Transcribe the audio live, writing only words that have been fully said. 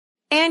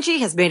Angie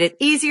has made it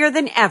easier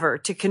than ever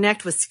to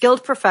connect with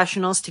skilled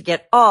professionals to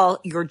get all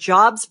your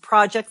jobs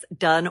projects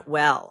done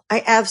well.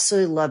 I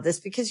absolutely love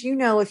this because,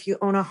 if you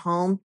own a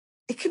home,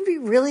 it can be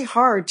really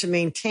hard to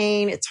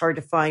maintain. It's hard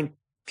to find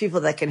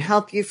people that can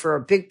help you for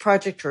a big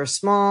project or a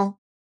small.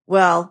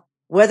 Well,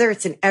 whether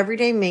it's in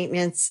everyday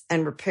maintenance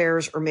and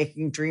repairs or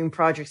making dream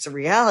projects a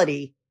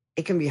reality,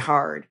 it can be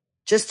hard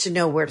just to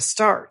know where to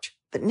start.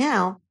 But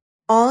now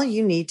all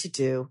you need to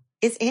do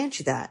is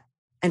Angie that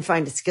and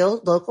find a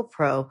skilled local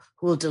pro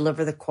who will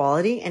deliver the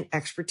quality and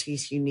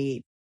expertise you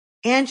need.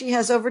 Angie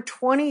has over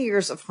 20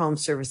 years of home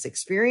service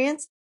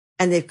experience,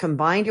 and they've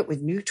combined it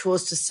with new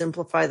tools to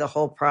simplify the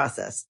whole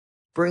process.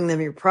 Bring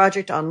them your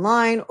project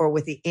online or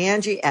with the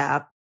Angie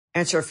app,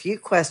 answer a few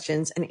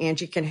questions, and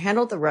Angie can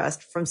handle the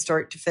rest from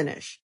start to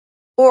finish.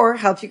 Or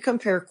help you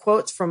compare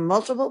quotes from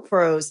multiple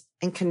pros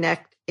and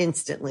connect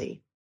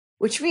instantly,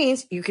 which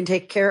means you can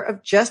take care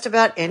of just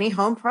about any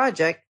home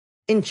project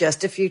in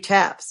just a few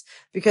taps.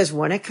 Because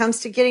when it comes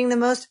to getting the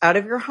most out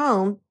of your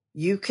home,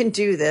 you can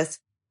do this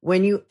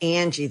when you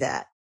Angie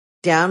that.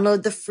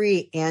 Download the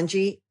free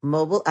Angie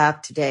mobile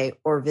app today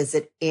or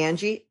visit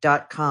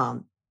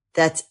Angie.com.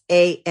 That's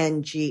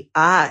ANGI.com.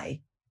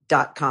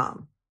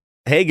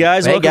 Hey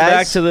guys, welcome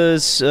back to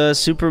the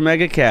Super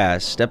Mega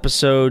Cast,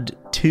 episode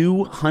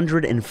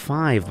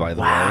 205, by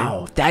the way.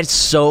 Wow, that's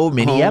so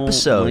many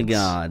episodes. Oh my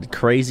god,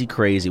 crazy.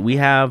 We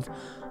have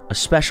a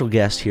special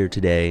guest here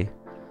today.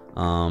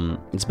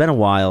 It's been a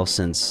while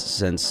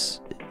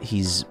since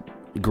he's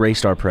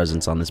graced our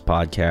presence on this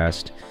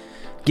podcast.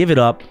 Give it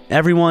up,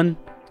 everyone.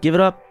 Give it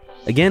up.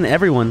 Again,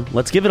 everyone,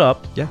 let's give it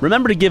up. Yeah.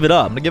 Remember to give it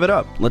up. I'm gonna give it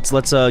up. Let's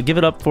give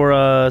it up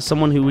for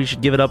someone who we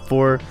should give it up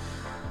for.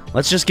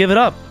 Let's just give it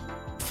up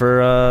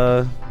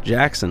for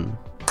Jackson.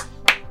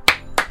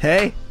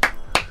 Hey.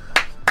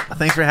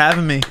 Thanks for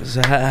having me.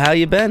 So how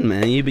you been,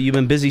 man? You've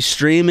been busy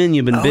streaming.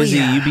 You've been busy.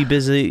 Yeah. You be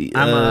busy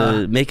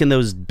making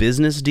those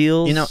business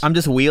deals. I'm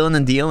just wheeling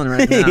and dealing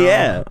right now.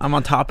 Yeah. I'm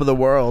on top of the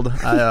world.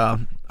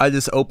 I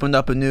just opened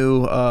up a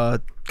new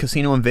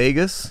casino in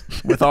Vegas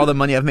with all the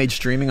money I've made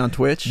streaming on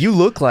Twitch. You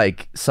look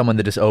like someone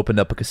that just opened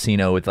up a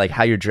casino with like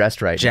how you're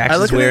dressed right now. I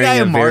look like a guy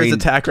in Mars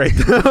Attack right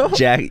now.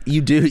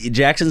 You do.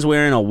 Jackson's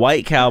wearing a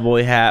white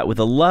cowboy hat with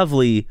a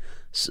lovely.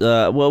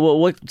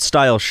 What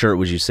style shirt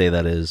would you say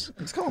that is?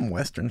 Let's call them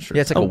Western shirts.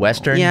 Yeah, it's like a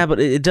Western. Yeah, but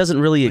it doesn't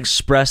really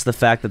express the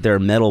fact that there are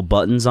metal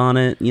buttons on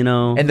it,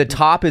 And the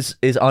top is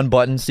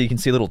unbuttoned so you can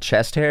see a little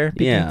chest hair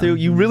peeking through.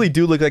 You really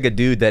do look like a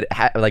dude that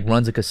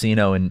runs a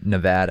casino in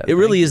Nevada. It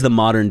really is the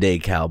modern day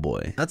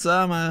cowboy. That's what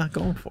I'm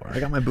going for. I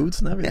got my boots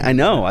and everything. I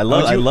know. I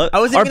love.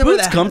 Are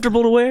boots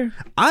comfortable to wear?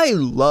 I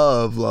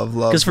love.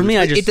 Because for me,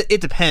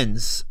 it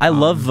depends. I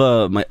love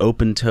my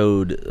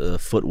open-toed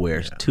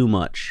footwear too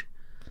much.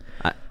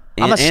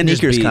 I'm a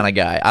sneakers kind of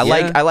guy.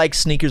 I like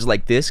sneakers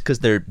like this because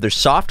they're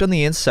soft on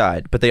the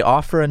inside, but they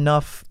offer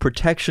enough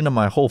protection to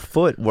my whole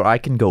foot where I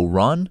can go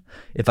run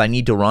if I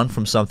need to run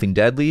from something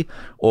deadly,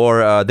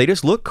 or they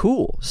just look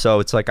cool. So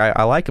it's like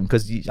I like them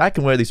because I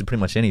can wear these to pretty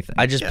much anything.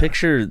 I just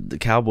picture the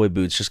cowboy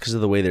boots just because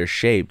of the way they're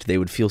shaped. They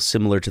would feel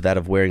similar to that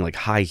of wearing like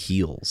high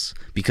heels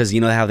because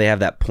you know how they have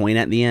that point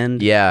at the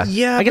end. Yeah.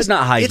 I guess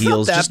not high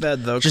heels. Not that just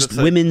bad though. Just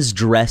women's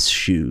dress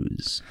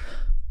shoes.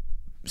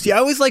 See, I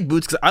always like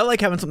boots because I like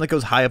having something that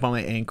goes high up on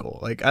my ankle.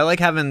 Like I like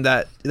having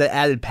that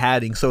added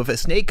padding. So if a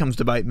snake comes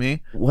to bite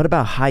me, what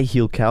about high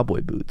heel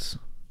cowboy boots?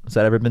 Has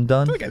that ever been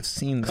done? I feel like I've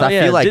seen.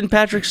 I feel like didn't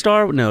Patrick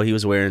Star? No, he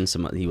was wearing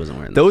some. He wasn't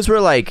wearing those. Were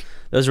like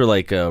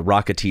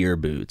Rocketeer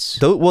boots.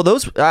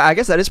 Those I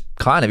guess that is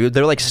kind of.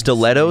 They're like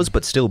stilettos,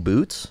 but still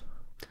boots.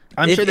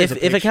 I'm sure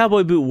if a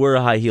cowboy boot were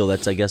a high heel,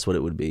 that's I guess what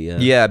it would be.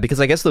 Yeah, because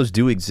I guess those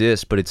do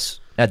exist, but it's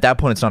at that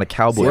point it's not a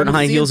cowboy. Weren't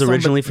high heels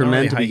originally for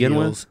men to begin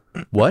with?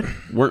 What?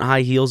 Weren't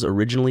high heels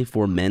originally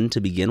for men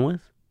to begin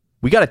with?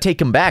 We got to take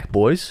them back,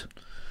 boys.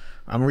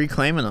 I'm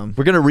reclaiming them.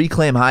 We're gonna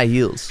reclaim high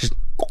heels.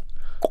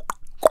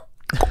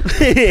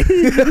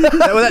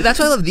 That's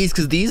why I love these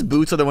because these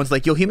boots are the ones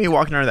like you'll hear me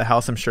walking around the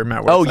house. I'm sure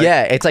Matt. Oh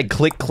yeah, it's like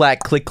click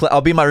clack click clack.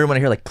 I'll be in my room when I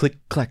hear like click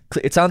clack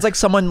click. It sounds like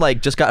someone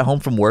like just got home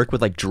from work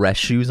with like dress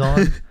shoes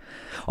on.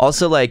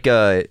 Also like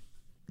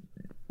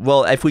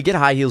well, if we get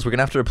high heels, we're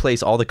gonna have to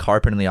replace all the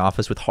carpet in the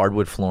office with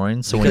hardwood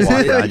flooring. So when we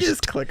walk around,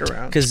 just click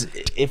around. Because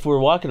if we're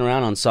walking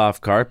around on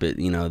soft carpet,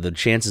 the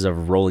chances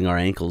of rolling our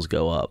ankles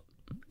go up.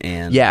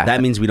 And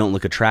that means we don't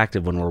look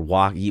attractive when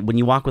when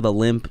you walk with a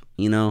limp,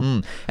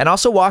 And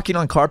also walking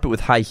on carpet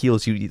with high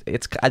heels,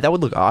 that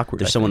would look awkward.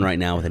 There's someone right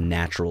now with a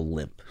natural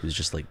limp who's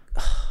just like,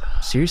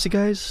 seriously,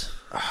 guys?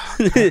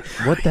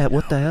 What the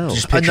hell?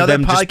 Just another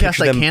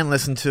podcast I can't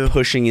listen to.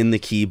 Pushing in the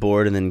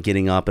keyboard and then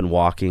getting up and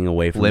walking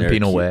away from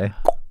limping away.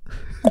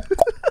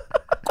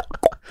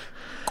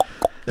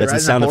 That's the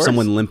sound of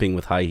someone limping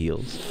with high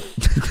heels.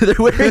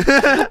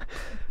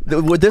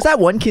 There's that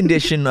one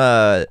condition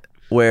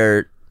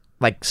where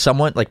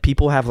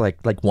people have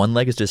like one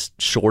leg is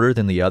just shorter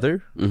than the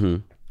other. Mm-hmm.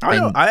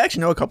 I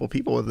actually know a couple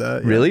people with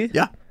that. Really?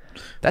 Yeah.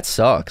 That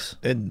sucks.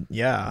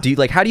 Yeah. Do you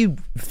how do you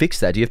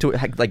fix that? Do you have to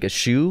like a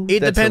shoe?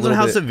 It depends on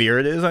how severe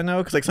it is. I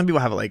know because some people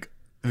have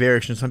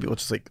variations. Some people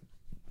just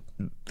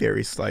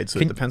very slight, so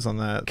it depends on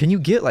that. Can you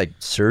get like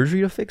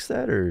surgery to fix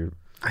that, or?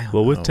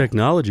 Well, with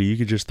technology, you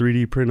could just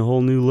 3D print a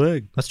whole new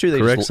leg. That's true. They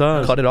Correct just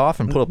size. cut it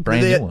off and put a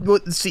brand new one. Well,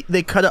 see,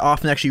 they cut it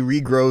off and actually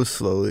regrows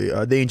slowly.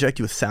 They inject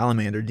you with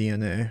salamander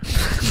DNA.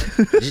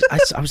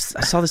 I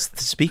saw this.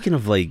 Speaking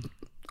of like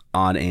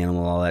odd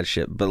animal, all that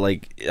shit. But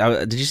like,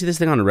 did you see this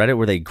thing on Reddit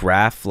where they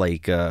graph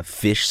like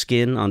fish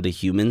skin onto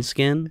human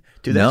skin?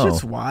 Dude, that's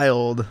just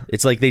wild.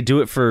 It's like they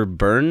do it for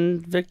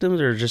burn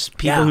victims or just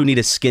people who need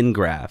a skin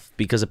graft,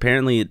 because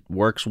apparently it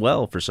works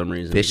well for some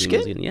reason. Fish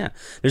skin? Yeah.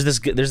 There's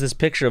this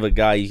picture of a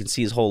guy. You can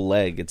see his whole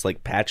leg. It's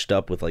like patched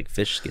up with like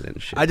fish skin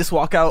and shit. I just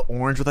walk out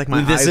orange with like my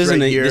eyes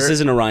right here. This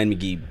isn't a Ryan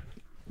McGee.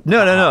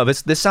 No.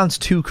 This sounds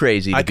too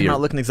crazy. I come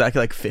out looking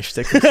exactly like fish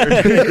stick. Hey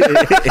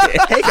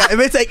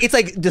guys, it's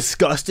like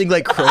disgusting,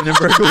 like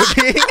Cronenberg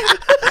looking.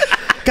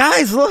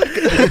 Guys, look.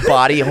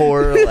 Body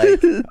horror.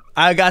 Like,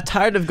 I got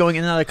tired of going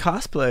in and out of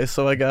cosplay,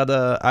 so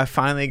I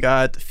finally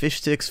got Fish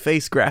Stick's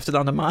face grafted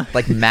onto mine.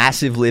 Like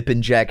massive lip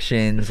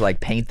injections. Like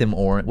paint them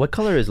orange. What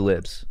color are his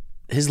lips?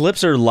 His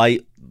lips are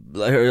light.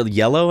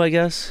 Yellow, I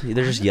guess.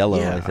 They're just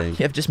yellow. I think.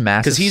 You have just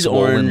massive. Because he's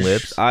swollen orange.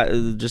 lips.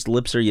 Just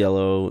lips are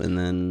yellow, and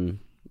then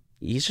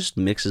he's just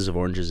mixes of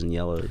oranges and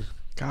yellows.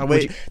 God,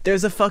 wait.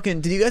 There's a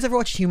fucking. Did you guys ever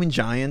watch Human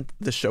Giant?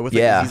 The show with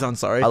Aziz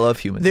Ansari. I love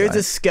Human There's Giant.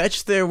 a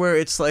sketch there where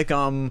it's like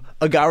a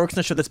guy works in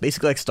a show that's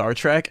basically like Star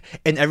Trek,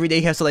 and every day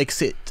he has to like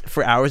sit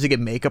for hours to get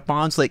makeup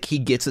on. So like he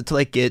gets it to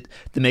like get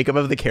the makeup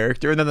of the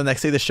character, and then the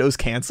next day the show's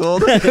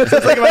canceled. So it's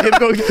like about him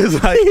going through his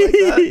life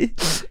like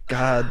that.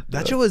 God,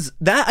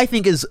 that I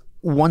think is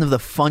one of the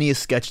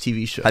funniest sketch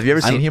TV shows. Have you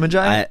ever seen Human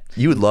Giant?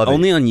 You would love it.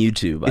 Only on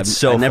YouTube.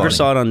 I never funny.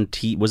 saw it on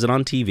Was it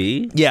on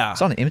TV? Yeah,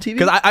 It's on MTV.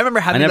 because I remember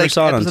having never like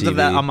saw it on episodes of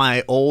that TV. on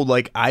my old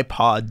like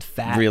iPod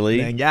fat Really?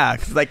 thing. Yeah,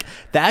 'cause, like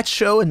that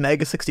show and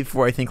Mega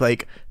 64 I think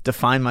like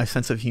defined my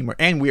sense of humor,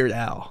 and Weird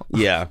Al.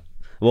 Yeah.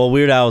 Well,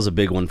 Weird Al is a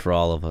big one for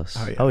all of us.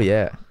 Oh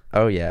yeah.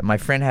 My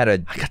friend had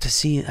a. I got to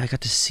see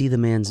the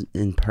man's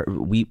in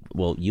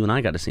you and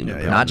I got to see him. in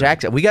person. Not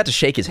Jackson. We got to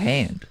shake his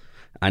hand.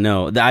 I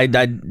know. I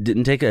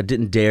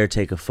didn't dare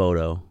take a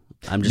photo.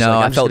 I'm just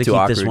I I'm felt just too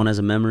gonna keep this awkward. one as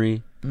a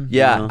memory.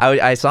 Yeah, You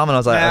know? I saw him and I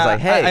was like,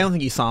 hey. I don't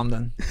think you saw him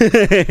then.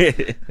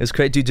 It was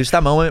crazy, dude. Just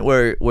that moment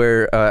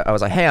where I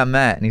was like, hey, I'm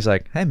Matt, and he's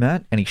like, hey,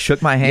 Matt, and he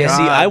shook my hand. Yeah,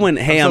 see, I went,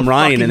 hey, I'm so I'm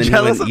Ryan, fucking and then he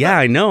jealous went, of yeah, that.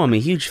 I know, I'm a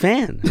huge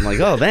fan. I'm like,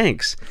 oh,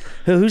 thanks.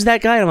 Who's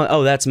that guy? And I'm like,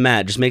 oh, that's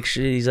Matt. Just make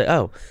sure. He's like,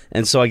 oh,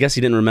 and so I guess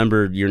he didn't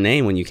remember your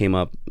name when you came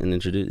up and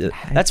introduced it.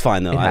 That's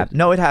fine though.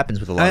 No, it happens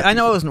with a lot. I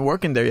know I wasn't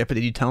working there yet, but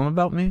did you tell him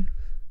about me?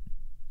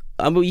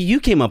 Well, you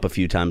came up a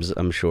few times,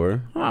 I'm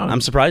sure. Oh. I'm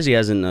surprised he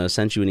hasn't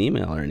sent you an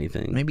email or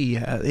anything. Maybe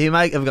he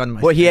might have gotten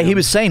my. Well, he spam.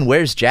 was saying,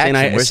 where's Jackson?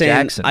 Where's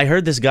Jackson? I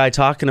heard this guy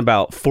talking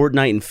about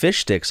Fortnite and fish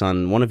sticks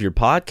on one of your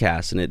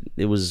podcasts, and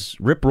it was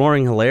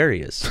rip-roaring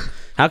hilarious.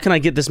 How can I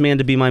get this man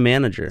to be my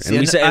manager? See,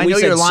 I know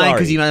you're lying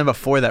because you met him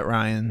before that,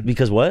 Ryan.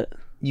 Because what?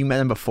 You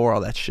met him before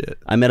all that shit.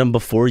 I met him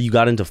before you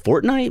got into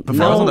Fortnite?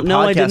 Before I was on the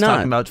podcast I did not.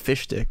 talking about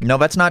fish stick. No,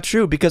 that's not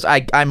true because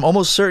I'm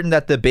almost certain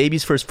that the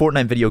baby's first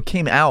Fortnite video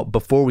came out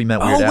before we met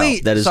Weird Al. Oh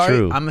wait, That is sorry,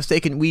 true. I'm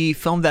mistaken. We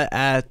filmed that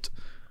at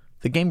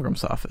the Game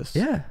Grumps office.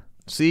 Yeah.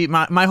 See,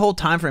 my whole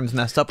time frame's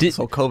messed up with this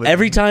whole COVID.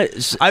 Every thing.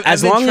 time, I've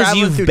as been long as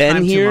traveling you've through been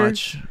time too here,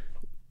 much.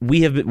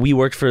 we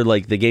worked for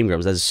like the Game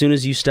Grumps. As soon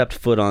as you stepped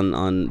foot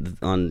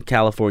on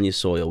California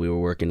soil, we were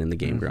working in the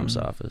Game Grumps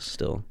office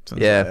still.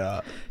 Since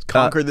Yeah. I,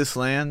 conquered this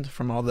land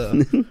from all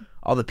the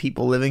all the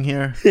people living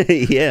here.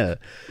 Yeah.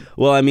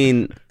 Well, I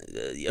mean,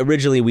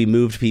 originally we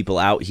moved people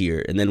out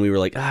here, and then we were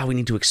like, we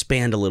need to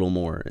expand a little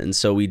more, and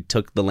so we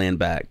took the land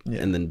back,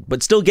 and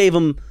but still gave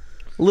them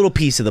a little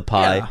piece of the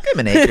pie. Yeah. Give him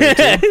an acre or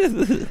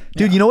two.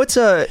 Dude, you know what's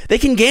They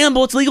can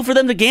gamble. It's legal for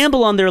them to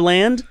gamble on their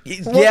land.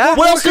 Yeah.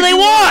 What else do they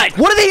want?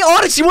 What do they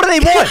honestly? What do they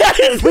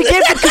want? We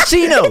gave them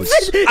casinos.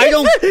 I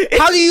don't.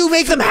 How do you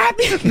make them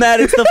happy? Matt,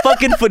 it's the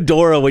fucking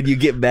fedora when you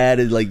get mad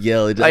and like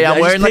yell.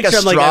 I'm wearing like a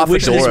straw I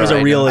wish this fedora was a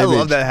right real now. I image.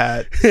 love that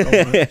hat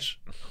so much.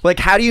 Like,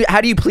 how do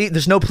you please?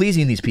 There's no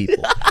pleasing these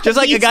people. Just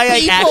like a guy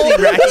like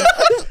actually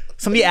racking,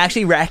 somebody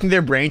actually racking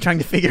their brain trying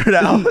to figure it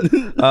out.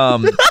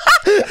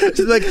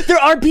 Just like There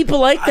are people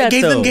like that. I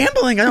gave though. them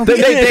gambling. I don't.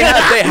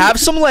 They have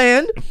some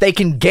land. They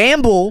can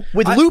gamble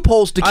with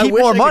loopholes to I keep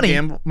wish more I could money.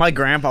 gamble. My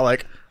grandpa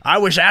like. I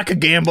wish I could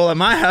gamble at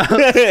my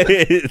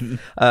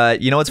house.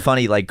 You know what's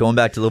funny? Like going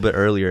back to a little bit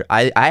earlier,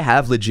 I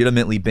have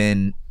legitimately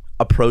been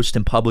approached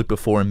in public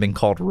before and been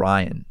called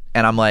Ryan,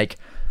 and I'm like,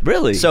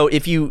 Really? so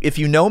if you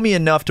know me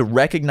enough to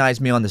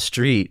recognize me on the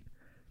street,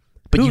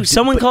 but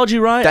someone called you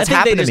Ryan? That's I think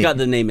happened they to just me. got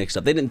the name mixed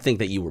up. They didn't think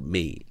that you were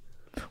me.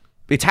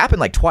 It's happened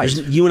like twice.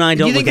 You and I Do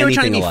don't you think look they were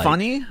trying anything to be alike.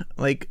 funny?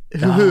 Like,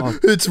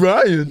 it's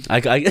Ryan.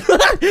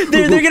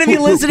 They're going to be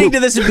listening to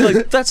this and be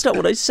like, that's not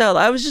what I said.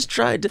 I was just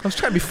trying to. I was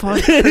trying to be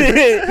funny.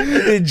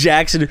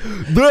 Jackson.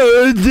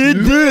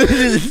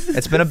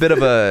 It's been a bit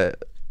of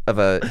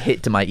a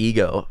hit to my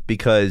ego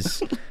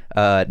because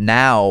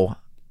now,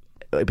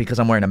 because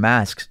I'm wearing a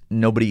mask,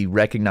 nobody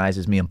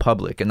recognizes me in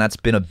public, and that's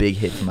been a big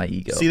hit to my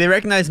ego. See, they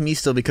recognize me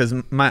still because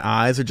my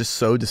eyes are just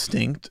so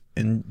distinct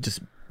and just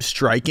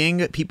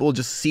striking. People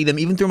just see them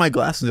even through my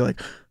glasses. They're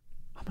like,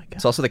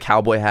 It's also the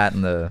cowboy hat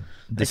and the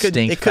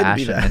distinct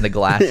fashion and the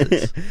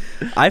glasses.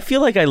 I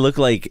feel like I look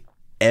like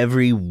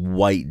every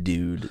white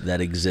dude that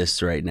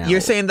exists right now.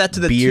 You're saying that to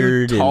the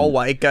two tall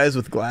white guys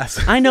with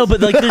glasses. I know, but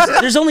like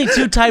there's only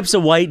two types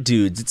of white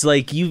dudes. It's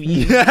like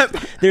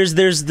there's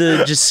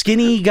the just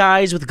skinny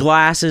guys with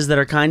glasses that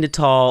are kind of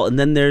tall, and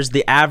then there's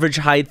the average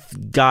height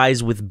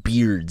guys with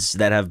beards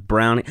that have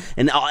brown,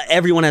 and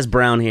everyone has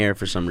brown hair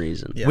for some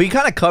reason. Yeah. We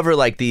kind of cover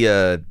like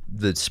the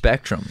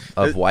spectrum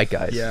of white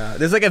guys. Yeah,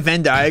 there's like a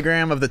Venn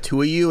diagram of the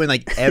two of you, and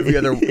like every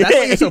other. That's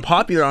why you're so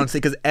popular, honestly,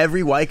 because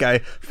every white guy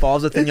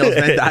falls within y'all's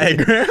Venn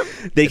diagram.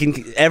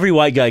 Every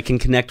white guy can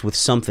connect with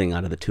something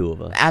out of the two of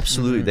us.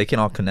 Absolutely, they can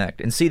all connect.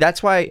 And see,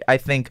 that's why I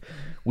think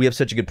we have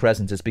such a good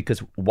presence, is because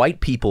white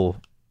people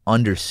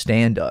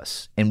understand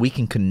us, and we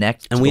can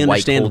connect. And we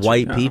understand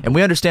white people, and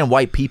we understand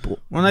white people.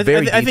 Well, I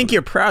think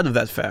you're proud of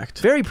that fact.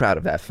 Very proud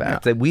of that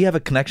fact that we have a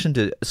connection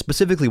to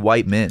specifically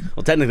white men.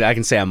 Well, technically, I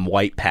can say I'm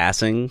white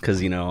passing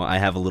because I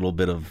have a little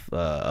bit of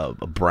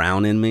a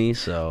brown in me.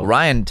 So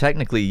Ryan,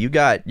 technically, you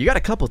got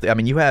a couple. I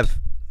mean, you have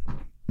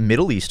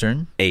Middle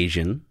Eastern,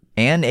 Asian,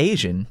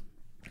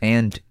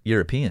 and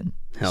European.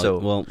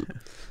 Well,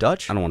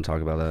 Dutch? I don't want to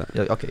talk about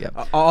that. Okay,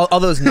 yeah. All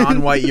those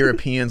non-white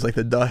Europeans like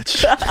the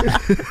Dutch.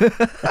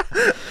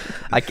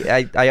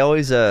 I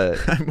always I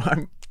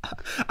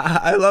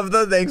love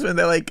the things when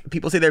they're like,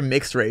 people say they're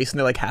mixed race and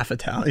they're like half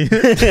Italian.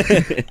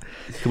 Can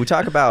we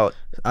talk about?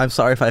 I'm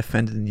sorry if I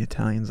offended any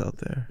Italians out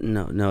there.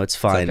 No, it's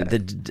fine. It's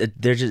okay.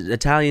 They're just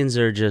Italians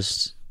are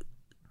just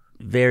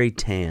very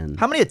tan.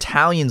 How many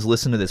Italians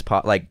listen to this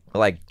like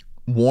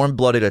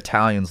warm-blooded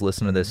Italians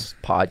listen to this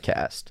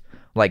podcast?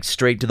 Like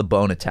straight to the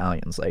bone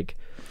Italians. Like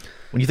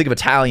when you think of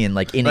Italian,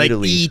 like in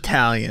Italy.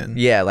 Italian.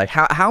 Yeah, like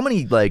how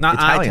many like not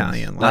Italians?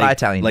 Italian. Not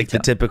Italian. Like the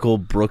typical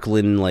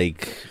Brooklyn,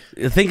 like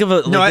think of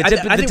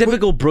the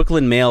typical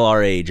Brooklyn male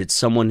our age. It's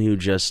someone who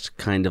just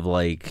kind of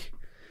like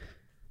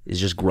is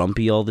just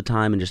grumpy all the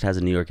time and just has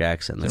a New York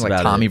accent. That's like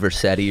about Tommy it.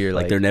 Vercetti or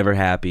like they're never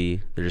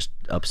happy. They're just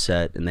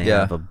upset and they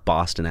have a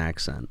Boston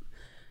accent.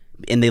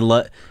 And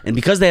and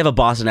because they have a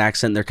Boston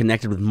accent, they're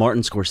connected with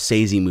Martin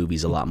Scorsese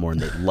movies a lot more, and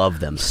they love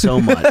them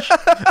so much.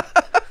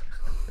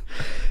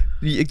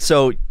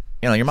 So,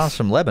 your mom's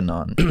from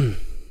Lebanon.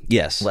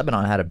 Yes.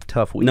 Lebanon had a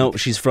tough week. No,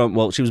 she was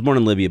born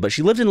in Libya, but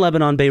she lived in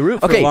Lebanon,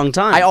 Beirut for a long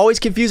time. I always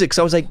confuse it because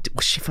I was like,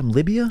 was she from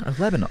Libya or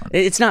Lebanon?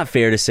 It's not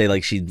fair to say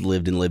like she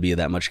lived in Libya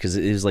that much because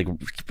it was like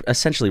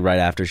essentially right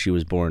after she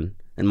was born.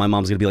 And my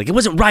mom's going to be like, it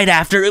wasn't right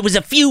after, it was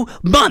a few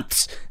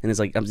months. And it's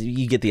like,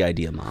 you get the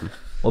idea, Mom.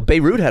 Well,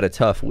 Beirut had a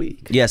tough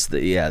week. Yes,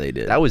 they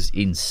did. That was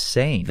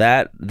insane.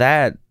 That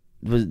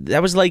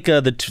was like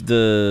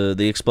the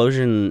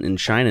explosion in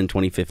China in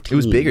 2015. It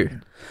was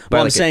bigger.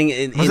 Well, I'm saying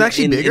it was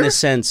actually bigger in a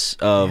sense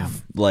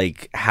of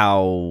like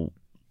how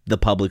the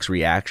public's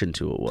reaction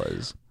to it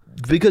was.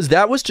 Because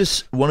that was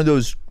just one of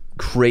those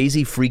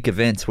crazy freak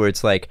events where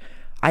it's like,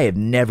 I have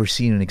never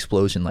seen an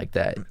explosion like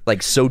that,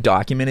 like so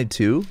documented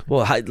too.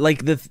 Well,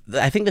 like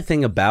I think the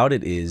thing about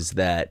it is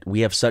that we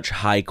have such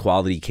high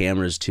quality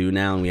cameras too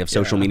now, and we have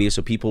social media,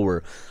 so people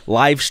were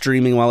live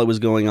streaming while it was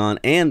going on,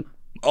 and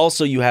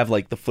also you have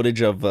like the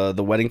footage of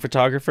the wedding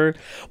photographer,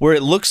 where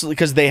it looks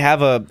because they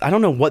have I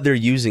don't know what they're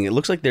using. It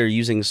looks like they're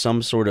using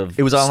some sort of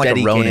it was on like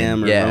a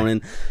Ronin,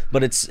 Ronin,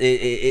 but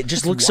it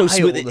just looks so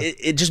smooth.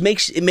 It just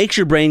makes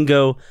your brain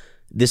go,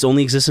 this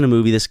only exists in a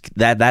movie.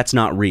 That's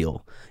not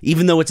real.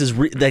 Even though it's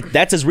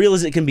that's as real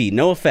as it can be,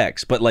 no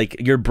effects, but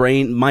like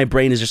my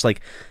brain is just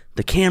like,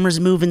 the camera's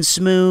moving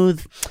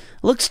smooth,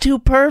 looks too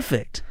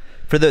perfect.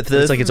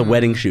 It's like it's a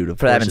wedding shoot.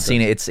 For I haven't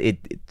seen it.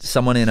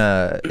 Someone in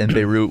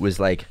Beirut was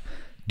like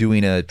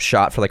doing a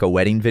shot for like a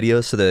wedding video.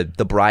 So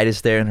the bride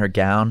is there in her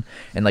gown,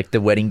 and like the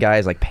wedding guy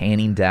is like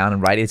panning down,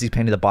 and right as he's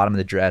panning to the bottom of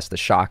the dress, the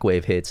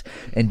shockwave hits,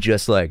 and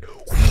just like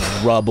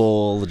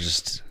rubble.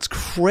 Just it's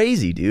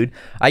crazy, dude.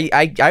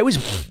 I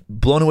was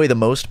blown away the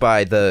most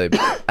by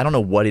I don't know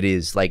what it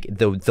is, like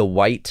the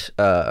white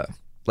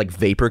like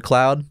vapor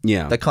cloud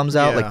that comes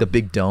out, like the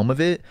big dome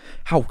of it.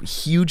 How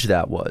huge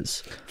that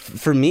was.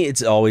 For me,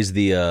 it's always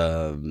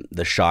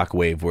the shock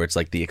wave where it's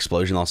like the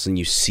explosion. All of a sudden,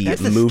 you see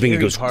it moving. It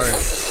goes hard,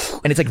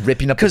 and it's like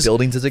ripping up the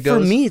buildings as it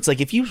goes. For me, it's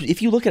like if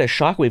you look at a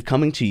shock wave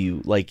coming to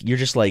you, like you're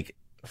just like,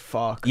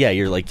 fuck. Yeah,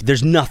 you're like,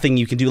 there's nothing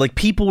you can do. Like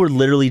people were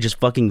literally just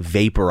fucking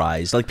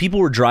vaporized. Like people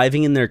were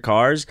driving in their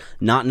cars,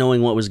 not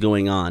knowing what was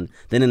going on.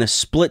 Then in a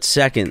split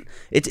second,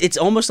 it's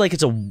almost like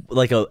it's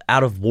a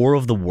out of War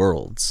of the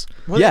Worlds.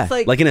 Well, yeah,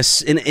 like in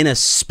a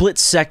split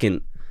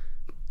second,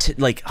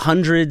 like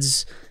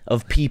hundreds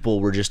of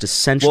people were just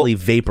essentially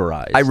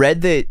vaporized. I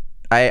read that.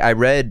 I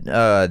read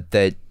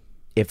that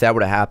if that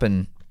were to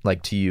happen,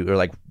 like to you, or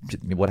like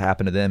what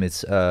happened to them,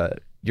 it's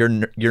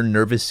your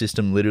nervous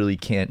system literally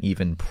can't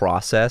even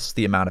process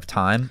the amount of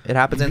time it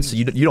happens in, so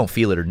you don't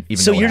feel it or even.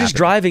 So know you're just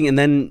driving and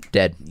then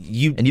dead.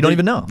 You don't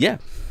even know. Yeah,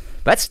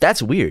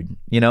 that's weird,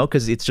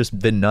 because it's just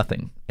been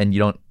nothing, and you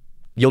don't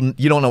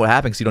know what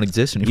happened because you don't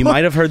exist anymore. You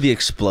might have heard the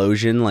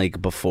explosion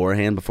like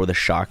beforehand, before the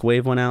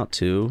shockwave went out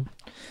too.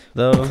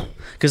 though?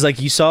 Because like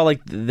you saw,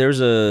 like there's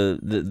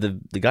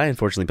the guy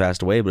unfortunately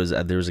passed away,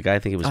 but there was a guy, I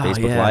think it was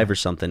Facebook Live or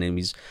something, and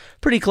he's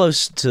pretty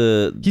close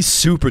to. He's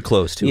super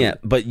close to. Yeah,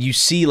 but you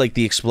see like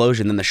the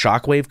explosion, then the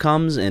shockwave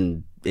comes,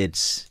 and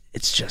it's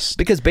just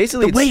because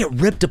basically the way it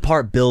ripped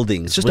apart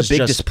buildings. It's just a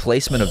big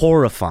displacement.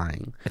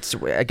 Horrifying.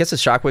 I guess the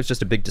shockwave's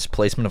just a big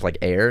displacement of like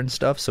air and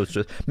stuff. So it's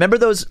just remember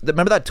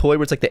that toy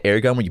where it's like the air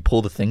gun when you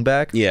pull the thing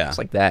back. Yeah, it's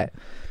like that,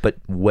 but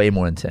way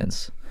more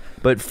intense.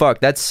 But fuck,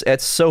 that's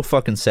so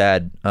fucking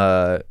sad.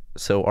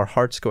 So our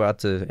hearts go out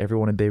to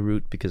everyone in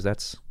Beirut because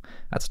that's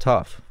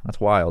tough. That's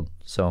wild.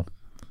 So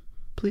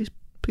please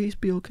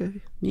be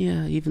okay.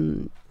 Yeah,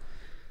 even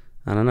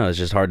I don't know. It's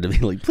just hard to be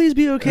like, please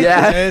be okay.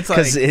 Yeah, it's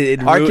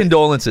like our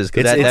condolences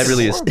because that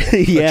really is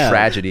a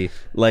tragedy.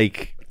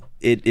 Like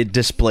it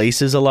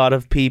displaces a lot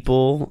of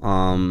people.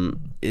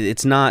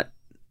 It's not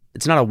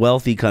a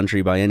wealthy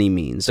country by any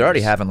means. They're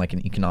already having like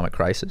an economic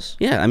crisis.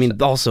 Yeah, I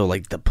mean, also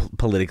like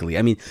politically.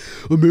 I mean,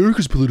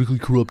 America's politically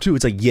corrupt too.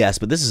 It's like, yes,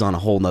 but this is on a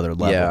whole nother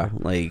level. Yeah.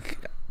 Like,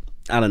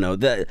 I don't know.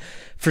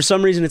 For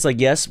some reason, it's like,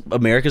 yes,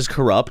 America's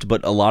corrupt,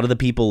 but a lot of the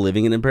people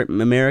living in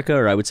America,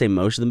 or I would say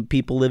most of the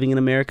people living in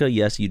America,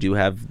 yes, you do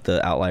have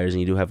the outliers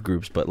and you do have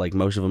groups, but like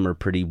most of them are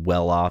pretty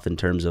well off in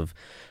terms of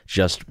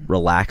just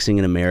relaxing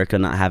in America,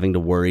 not having to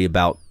worry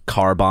about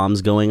car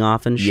bombs going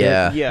off and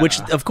shit. Yeah.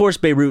 Which, of course,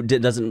 Beirut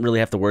doesn't really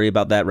have to worry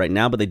about that right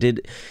now, but they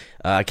did.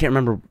 I can't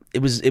remember.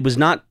 It was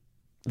not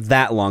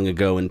that long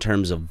ago in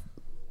terms of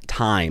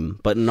time,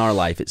 but in our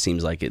life, it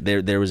seems like it.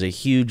 There was a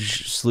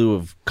huge slew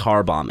of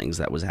car bombings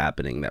that was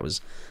happening. That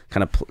was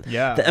kind of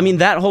I mean,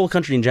 that whole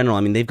country in general.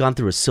 I mean, they've gone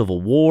through a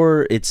civil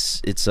war.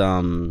 It's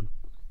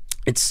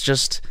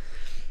just.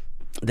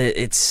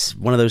 It's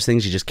one of those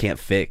things you just can't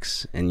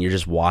fix, and you're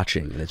just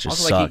watching, and it just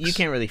also, sucks. Like, you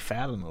can't really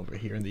fathom over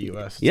here in the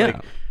U.S. It's yeah,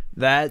 like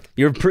that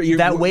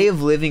that way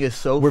of living is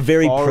so we're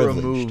very far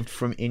privileged. removed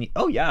from any.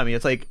 Oh yeah, I mean,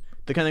 it's like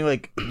the kind of thing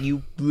like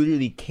you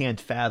literally can't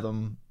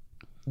fathom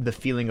the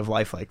feeling of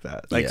life like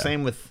that. Like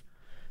same with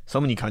so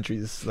many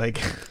countries,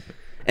 like.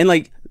 And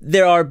like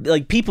there are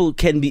like people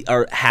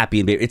are happy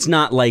in Beirut. It's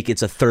not like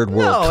it's a third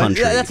world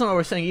country. That's not what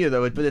we're saying either,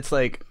 though. But it's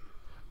like,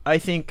 I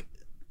think.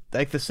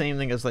 Like the same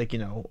thing as like, you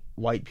know,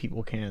 white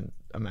people can't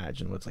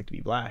imagine what it's like to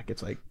be black.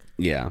 It's like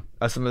a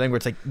similar thing where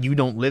it's like you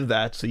don't live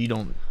that, so you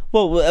don't.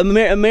 Well,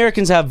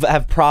 Americans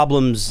have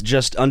problems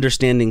just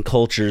understanding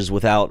cultures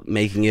without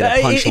making it a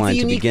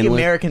punchline to begin with.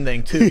 American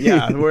thing too,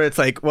 yeah. Where it's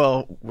like,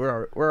 well,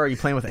 where are you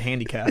playing with a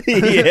handicap?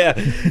 Yeah.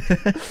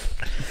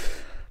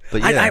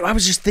 But yeah. I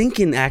was just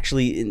thinking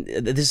actually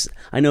this.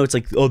 I know it's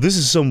like, oh, this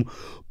is some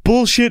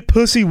bullshit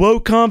pussy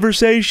woke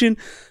conversation,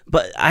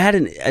 but I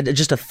had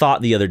just a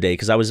thought the other day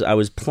because I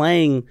was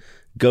playing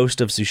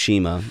Ghost of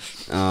Tsushima,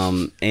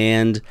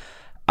 and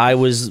I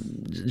was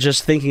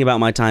just thinking about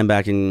my time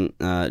back in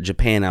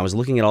Japan. I was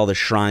looking at all the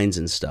shrines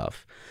and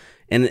stuff,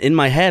 and in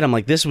my head I'm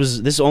like,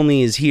 this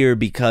only is here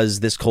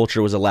because this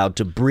culture was allowed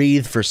to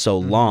breathe for so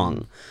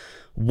long.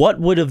 What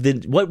would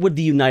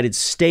the United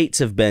States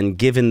have been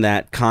given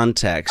that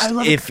context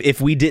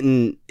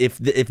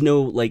if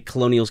no like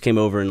colonials came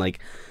over and like.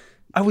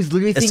 I was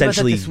literally thinking about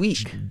that this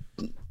week.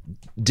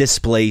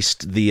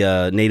 Displaced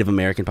the Native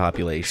American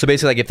population. So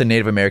basically, like if the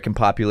Native American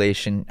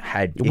population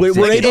had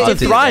were able to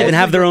thrive and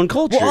have their own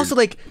culture. Well, also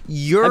like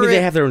Europe. I mean,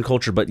 they have their own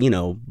culture, but you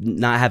know,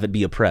 not have it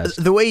be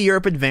oppressed. The way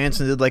Europe advanced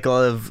and did like a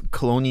lot of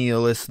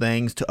colonialist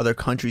things to other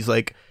countries,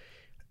 like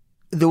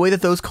the way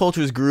that those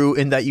cultures grew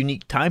in that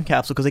unique time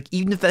capsule. Because like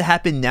even if that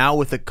happened now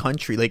with a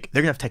country, like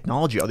they're gonna have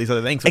technology, all these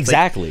other things. So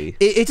exactly. Like,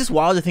 it's just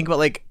wild to think about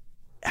like.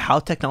 How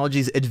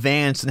technologies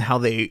advance and how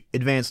they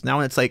advance now,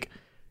 and it's like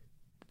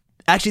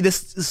actually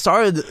this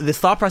started this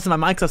thought process in my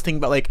mind because I was thinking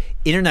about like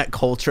internet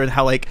culture and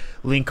how like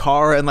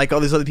Linkara and like all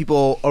these other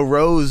people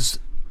arose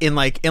in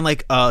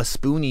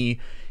Spoonie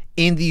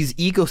in these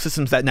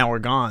ecosystems that now are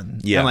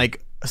gone, and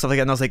like stuff like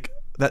that. And I was like,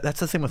 that's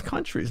the same with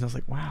countries, and I was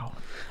like, wow,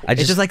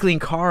 it's just like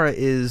Linkara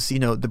is, you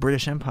know, the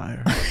British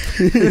Empire.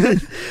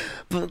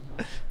 But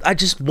I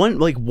just want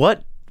like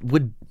what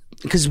would,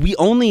 because we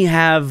only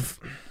have.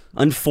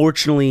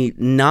 Unfortunately,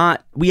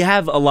 we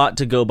have a lot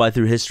to go by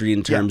through history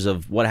in terms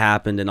of what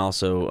happened and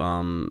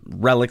also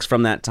relics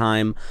from that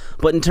time.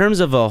 But in terms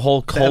of a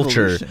whole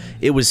culture,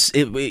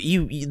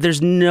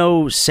 there's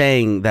no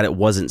saying that it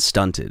wasn't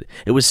stunted.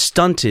 It was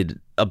stunted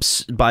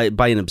by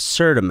an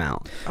absurd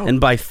amount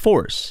and by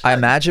force. I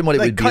imagine what it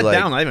would be like.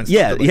 Down, not even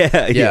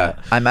yeah.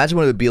 I imagine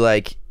what it would be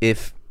like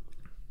if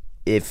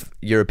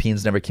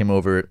Europeans never came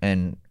over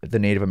and the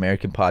Native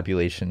American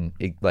population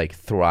like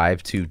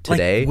thrived to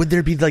today. Like, would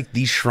there be like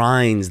these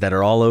shrines that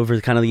are all over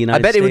kind of the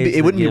United States? I bet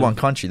it wouldn't be one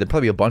country. There'd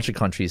probably be a bunch of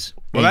countries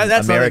in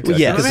America.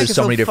 Because there's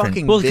so many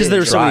different. Well, because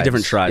there's so many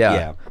different tribes.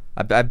 Yeah.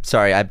 I'm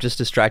sorry. I'm just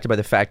distracted by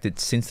the fact that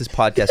since this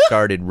podcast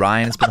started,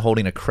 Ryan's been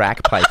holding a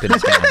crack pipe in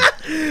his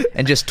hand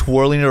and just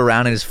twirling it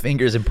around in his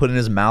fingers and putting it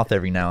in his mouth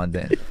every now and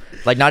then.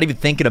 Like not even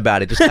thinking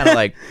about it, just kind of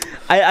like.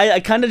 I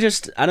kind of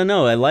just, I don't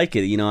know. I like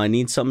it. You know, I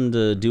need something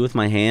to do with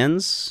my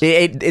hands.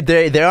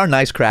 There are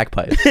nice crack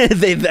pipes.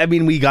 I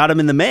mean, we got them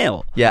in the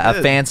mail. Yeah,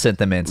 a fan sent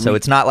them in, so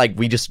it's not like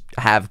we just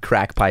have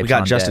crack pipes. We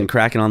got Justin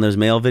cracking on those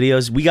mail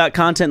videos. We got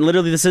content.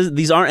 Literally,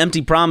 these aren't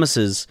empty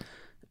promises.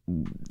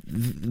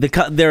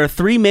 There are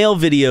 3 mail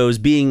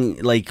videos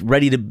being like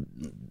ready to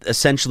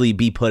essentially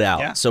be put out.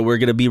 Yeah. So we're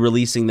gonna be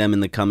releasing them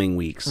in the coming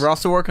weeks. We're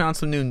also working on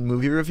some new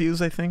movie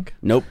reviews, I think.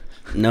 Nope.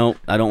 No,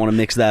 I don't want to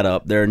mix that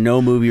up. There are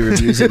no movie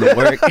reviews in the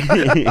work.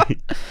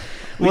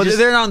 Well,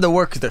 they're not in the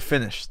work because they're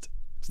finished.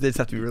 So they just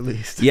have to be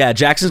released. Yeah,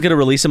 Jackson's going to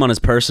release them on his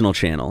personal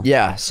channel.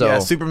 Yeah, so... Yeah,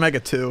 Super Mega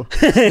 2.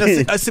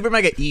 Super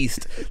Mega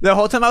East. The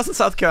whole time I was in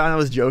South Carolina, I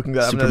was joking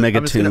that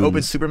I'm just going to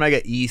open Super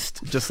Mega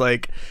East, just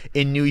like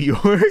in New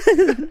York.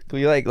 Can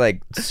we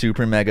like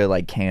Super Mega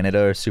like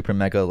Canada or Super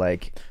Mega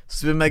like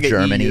Super Mega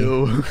Germany?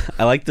 EU.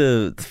 I like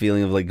the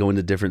feeling of like going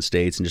to different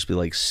states and just be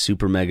like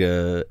Super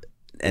Mega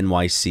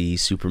NYC,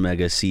 Super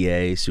Mega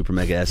CA, Super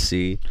Mega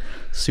SC,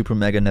 Super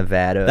Mega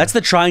Nevada. That's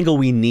the triangle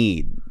we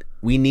need.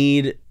 We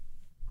need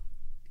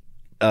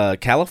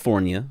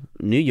California,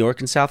 New York,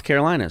 and South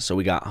Carolina. So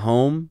we got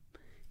home,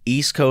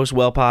 East Coast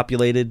well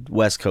populated,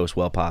 West Coast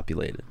well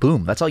populated.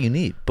 Boom. That's all you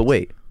need. But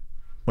wait,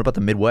 what about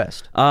the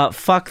Midwest?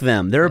 Fuck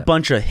them. They're a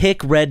bunch of hick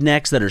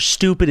rednecks that are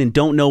stupid and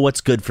don't know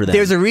what's good for them.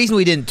 There's a reason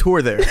we didn't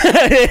tour there.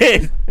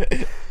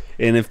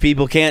 And if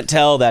people can't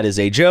tell, that is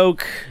a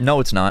joke.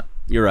 No, it's not.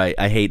 You're right.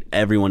 I hate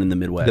everyone in the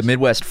Midwest. The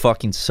Midwest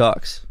fucking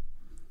sucks.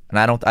 And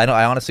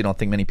I honestly don't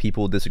think many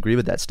people will disagree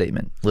with that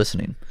statement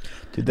listening.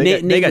 Dude,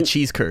 they got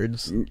cheese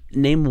curds.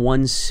 Name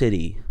one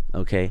city,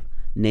 okay?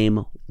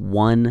 Name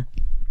one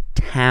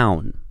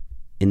town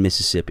in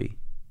Mississippi.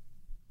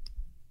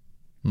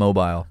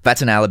 Mobile.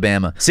 That's in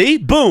Alabama. See?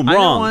 Boom, I know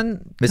wrong.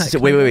 one.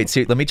 Mississippi. Wait.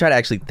 See, let me try to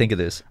actually think of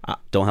this.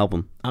 Don't help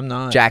him. I'm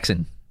not.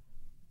 Jackson,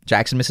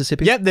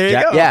 Mississippi? Yep, there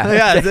you go.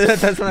 Yeah.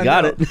 That's what I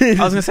got know. it.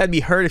 I was going to say I'd be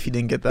hurt if you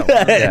didn't get that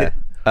one.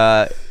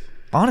 Yeah.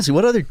 Honestly,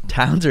 what other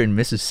towns are in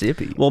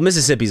Mississippi? Well,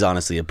 Mississippi's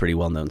honestly a pretty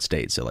well-known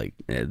state, so like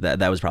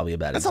that was probably a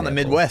bad That's example.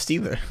 not the Midwest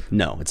either.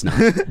 No, it's not.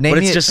 But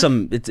it's just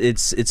some.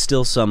 It's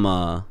still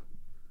some.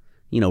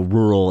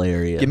 Rural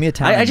area. Give me a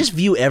town. I just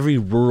view every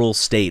rural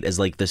state as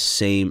like the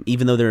same,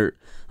 even though they're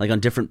like on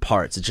different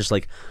parts. It's just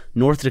like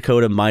North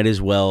Dakota might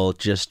as well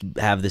just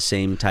have the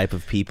same type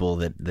of people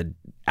that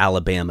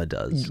Alabama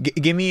does.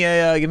 Give me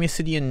a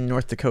city in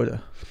North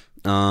Dakota.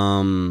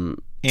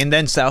 And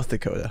then South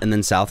Dakota.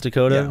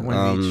 Yeah, one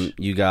of each.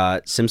 You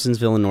got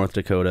Simpsonsville in North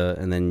Dakota,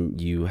 and then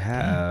you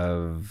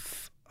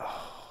have.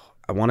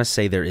 I want to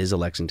say there is a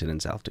Lexington in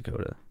South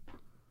Dakota.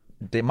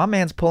 My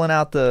man's pulling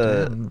out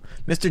the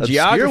Mr.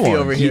 Geography ones.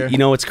 over here. You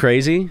know what's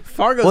crazy?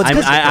 Fargo.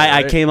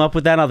 I came up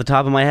with that off the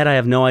top of my head. I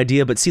have no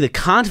idea, but see the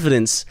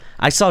confidence.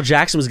 I saw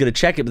Jackson was going to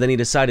check it, but then he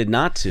decided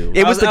not to.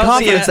 It was the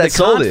confidence that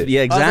sold it.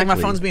 Yeah, exactly. I was like,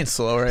 my phone's being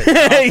slow right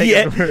now.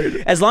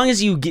 Yeah. As long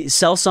as you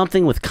sell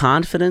something with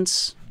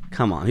confidence.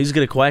 Come on, who's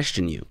going to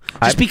question you?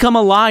 Just become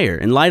a liar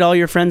and lie to all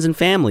your friends and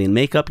family and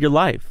make up your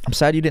life. I'm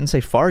sad you didn't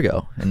say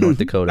Fargo in North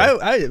Dakota.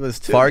 I was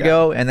too.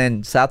 Fargo, and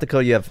then South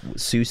Dakota you have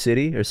Sioux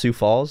City or Sioux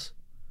Falls.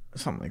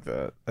 Something like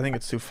that. I think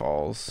it's Sioux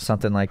Falls.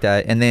 Something like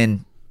that. And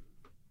then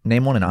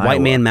name one in Iowa. White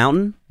Man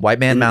Mountain? White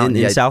Man Mountain.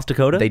 In South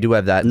Dakota? They do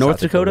have that in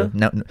North South Dakota?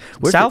 No.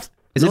 South?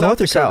 Is it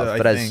North or Dakota,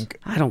 South? I think.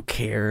 I don't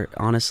care,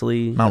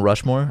 honestly. Mount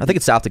Rushmore? I think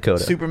it's South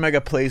Dakota. Super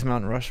Mega plays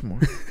Mount Rushmore.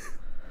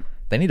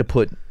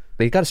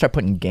 They got to start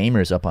putting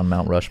gamers up on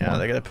Mount Rushmore. Yeah,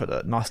 they got to put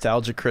a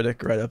Nostalgia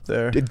Critic right up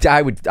there.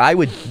 I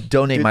would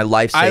donate my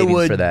life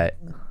savings for that.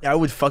 I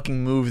would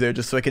fucking move there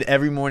just so I could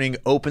every morning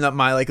open up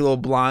my like little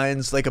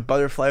blinds, like a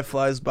butterfly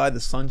flies by, the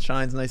sun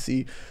shines, and I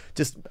see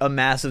just a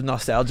massive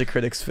Nostalgia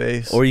Critic's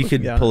face. Or you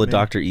could pull a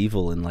Dr.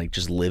 Evil and like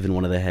just live in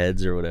one of the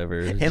heads or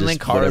whatever. Handling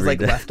cars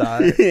like Left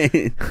Eye.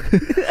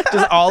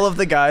 Just all of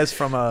the guys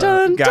from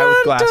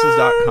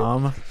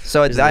guywithglasses.com.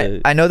 So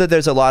I know that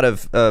there's a lot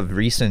of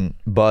recent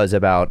buzz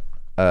about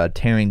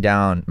tearing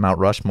down Mount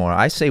Rushmore.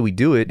 I say we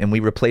do it and we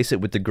replace it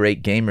with the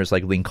great gamers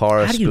like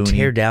Linkara, How do you Spoonie,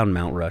 tear down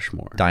Mount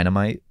Rushmore?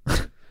 Dynamite.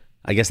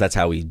 I guess that's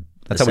how we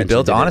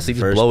built it. Honestly,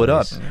 just blow it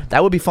up.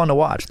 That would be fun to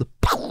watch.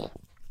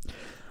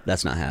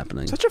 That's not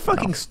happening. Such a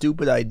fucking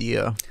stupid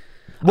idea.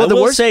 Well, I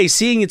will say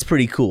seeing it's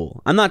pretty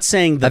cool. I'm not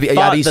saying have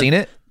you seen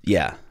it?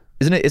 Yeah.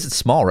 Is it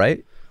small,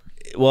 right?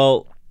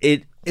 Well,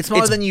 it's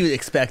smaller than you'd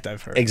expect,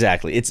 I've heard.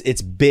 Exactly.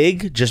 It's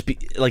big.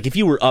 Like if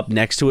you were up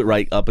next to it,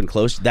 right up and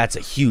close, that's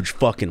a huge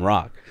fucking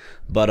rock.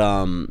 But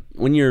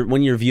when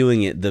you're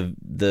viewing it,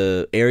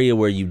 the area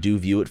where you do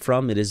view it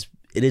from, it is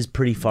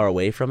pretty far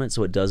away from it,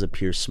 so it does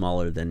appear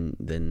smaller than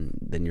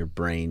your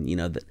brain. You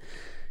know that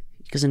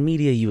because in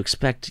media you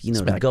expect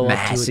to go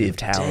massive up to it.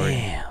 tower.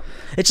 Damn.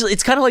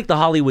 It's kind of like the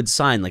Hollywood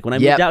sign. Like when I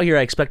moved out here,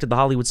 I expected the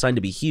Hollywood sign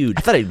to be huge.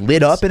 I thought it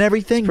lit up and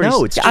everything.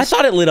 No, it's just, I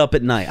thought it lit up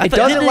at night. It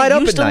doesn't light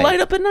up at night. Light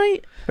up at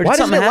night? Or why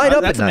doesn't it light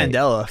up That's at night? a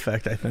Mandela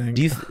effect, I think.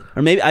 Do you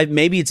or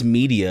maybe it's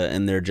media,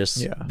 and they're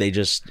just they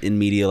just in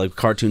media, like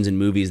cartoons and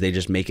movies, they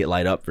just make it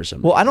light up for some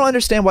reason. Well, I don't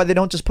understand why they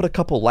don't just put a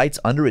couple lights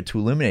under it to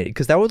illuminate it,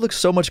 because that would look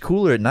so much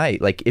cooler at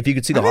night. Like if you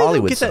could see the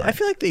Hollywood sign. I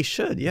feel like they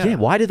should. Yeah.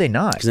 Why do they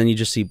not? Because then you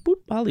just see boop,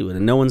 Hollywood,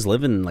 and no one's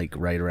living like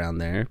right around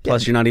there.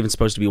 Plus, you're not even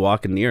supposed to be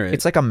walking near it.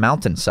 It's like a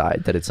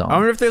mountainside that it's on. I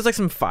wonder if there's like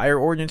some fire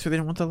ordinance where they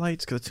don't want the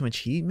lights because it's too much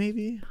heat.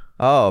 Maybe.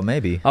 Oh,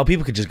 maybe. Oh,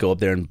 people could just go up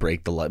there and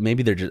break the light.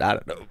 Maybe they're just, I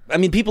don't know. I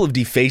mean, people have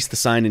defaced the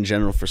sign in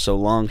general for so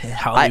long.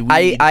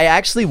 I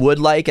actually would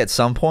like at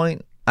some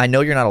point, I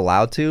know you're not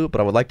allowed to,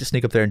 but I would like to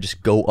sneak up there and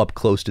just go up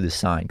close to the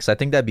sign, because I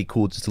think that'd be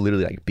cool just to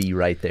literally like be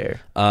right there.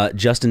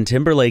 Justin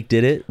Timberlake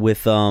did it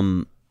with,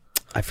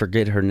 I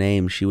forget her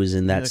name. She was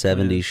in that Mila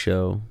 70s Kunis.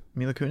 show.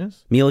 Mila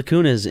Kunis? Mila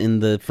Kunis in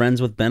the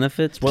Friends with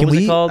Benefits. What was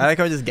it called? I like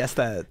how I just guessed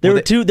that. There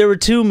were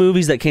two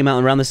movies that came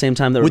out around the same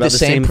time that were With about the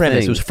same premise.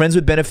 thing. It was Friends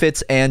with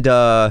Benefits and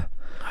What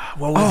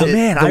was it?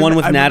 man, the one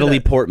with I remember Natalie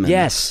that. Portman.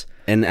 yes.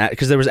 And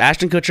because there was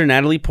Ashton Kutcher,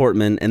 Natalie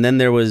Portman, and then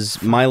there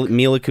was Mila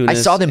Kunis. I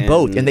saw them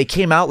both, and they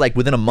came out like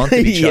within a month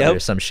of each other Yep. or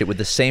some shit with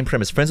the same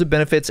premise. Friends with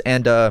Benefits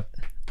and damn,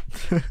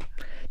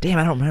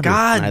 I don't remember.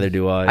 God. Neither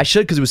do I. I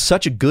should, because it was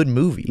such a good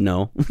movie.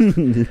 No.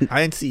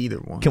 I didn't see either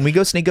one. Can we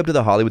go sneak up to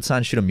the Hollywood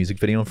sign, shoot a music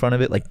video in front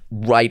of it, like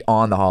right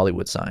on the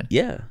Hollywood sign?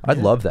 Yeah. I'd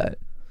love that.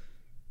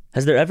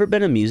 Has there ever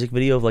been a music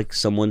video of like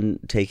someone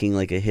taking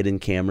like a hidden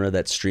camera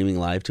that's streaming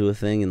live to a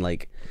thing and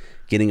like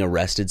getting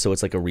arrested, so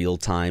it's like a real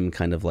time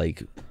kind of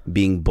like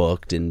being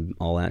booked and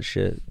all that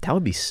shit? That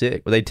would be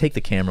sick. Well, they'd take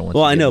the camera once.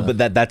 Well, you I get know, them.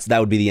 but that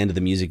would be the end of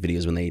the music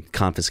videos, when they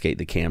confiscate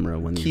the camera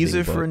when you're Teaser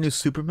being for a booked. new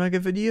Super Mega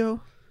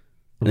video?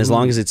 And as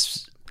long as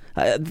it's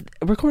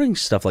recording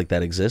stuff like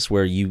that exists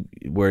where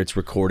it's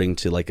recording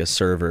to like a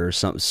server or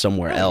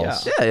somewhere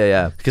else.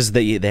 Yeah. Because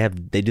they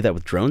do that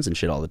with drones and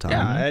shit all the time.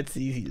 Yeah, that's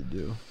easy to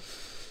do.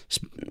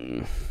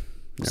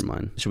 Never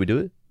mind. Should we do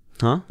it?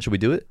 Huh? Should we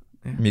do it?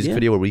 Music Yeah.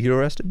 video where we get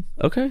arrested?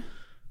 Okay.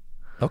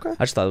 Okay.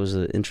 I just thought it was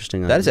an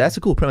interesting. That's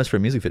a cool premise for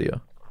a music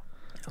video.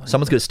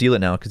 Someone's gonna steal it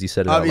now because you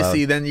said it out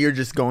Obviously, loud. then you're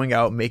just going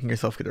out making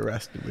yourself get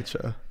arrested, which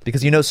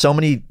Because so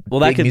many That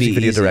big could music be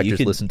video easy. directors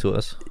listen to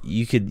us.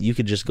 You could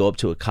just go up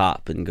to a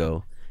cop and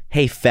go,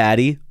 "Hey,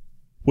 fatty,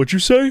 what you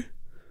say?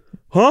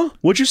 Huh?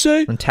 What you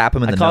say? And tap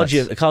him in the I nuts.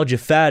 called you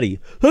fatty.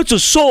 That's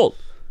assault."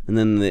 And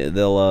then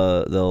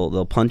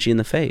they'll punch you in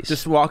the face.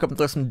 just walk up and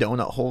throw some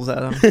donut holes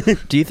at him.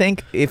 Do you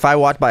think if I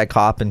walked by a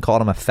cop and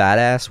called him a fat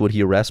ass, would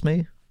he arrest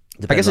me?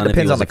 I guess it if he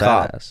depends was on the a fat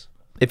cop. ass.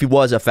 If he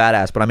was a fat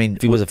ass, but I mean,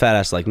 If he was a fat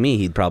ass like me,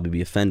 he'd probably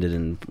be offended,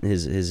 and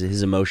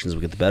his emotions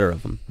would get the better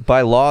of him.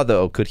 by law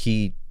though,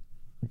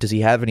 does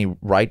he have any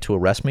right to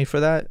arrest me for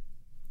that?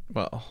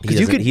 Well,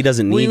 He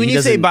doesn't need. when he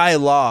you say doesn't- by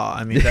law,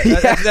 I mean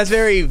that's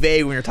very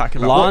vague when you're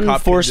talking about law what a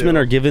cop can enforcement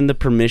do. are given the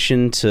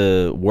permission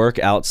to work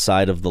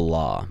outside of the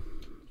law.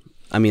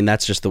 I mean,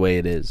 that's just the way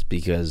it is,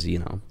 because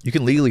You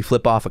can legally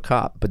flip off a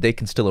cop, but they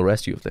can still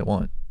arrest you if they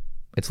want.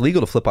 It's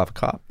legal to flip off a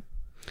cop.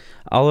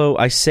 Although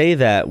I say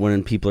that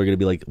when people are going to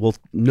be like, well,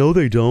 no,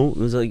 they don't.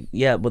 It's like,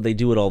 yeah, but they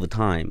do it all the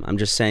time. I'm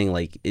just saying,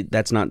 like,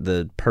 that's not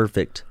the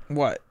perfect.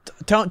 What?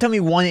 Tell me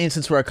one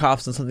instance where a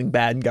cop's done something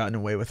bad and gotten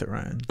away with it,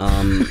 Ryan.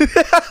 I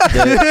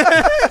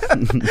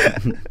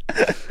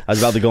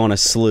was about to go on a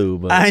slew,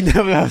 but I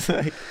know, but I was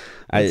like,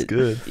 That's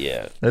good.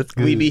 Yeah, That's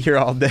good. we'd be here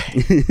all day.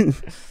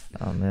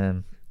 Oh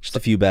man, just a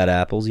few bad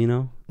apples,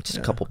 just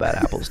a couple bad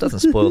apples doesn't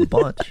spoil the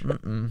bunch.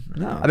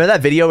 No. I mean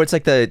that video where it's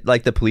like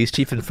the police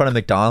chief in front of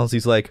McDonald's.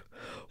 He's like,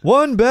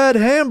 "One bad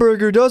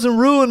hamburger doesn't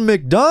ruin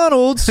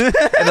McDonald's," and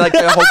like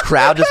the whole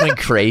crowd just went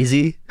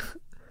crazy.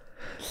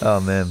 Oh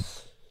man,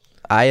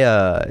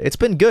 it's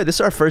been good. This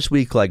is our first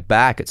week like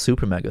back at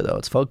Super Mega though.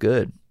 It's felt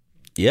good.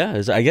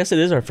 Yeah. I guess it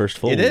is our first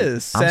full. It week.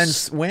 is.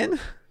 Since when?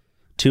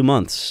 2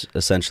 months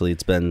essentially.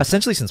 It's been.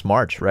 Essentially since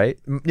March, right?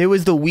 It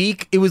was the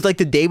week. It was like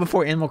the day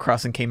before Animal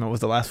Crossing came out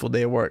was the last full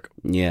day of work,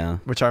 Yeah,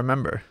 which I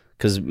remember.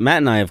 because Matt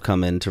and I have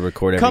come in to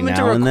record every Coming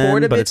to now and then,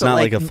 record a but bit, it's not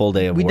like a full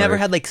day of we work. never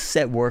had like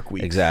set work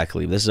weeks.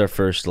 Exactly. This is our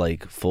first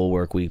like full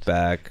work week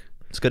back.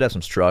 It's good to have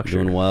some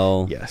structure. Doing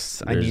well.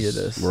 Yes, I needed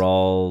this. We're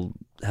all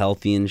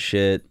healthy and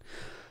shit.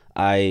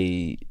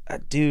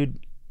 Dude,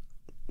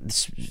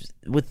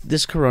 with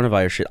this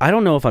coronavirus shit, I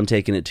don't know if I'm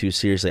taking it too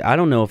seriously. I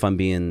don't know if I'm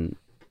being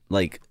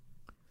like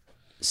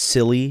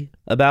silly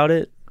about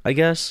it, I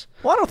guess.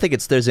 Well, I don't think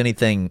there's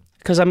anything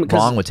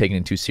wrong with taking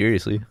it too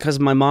seriously. Because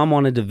my mom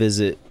wanted to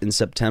visit in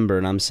September,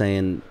 and I'm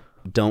saying,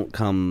 don't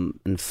come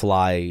and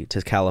fly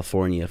to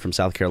California from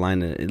South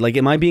Carolina. Like,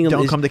 am I being?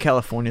 Don't come to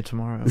California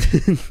tomorrow.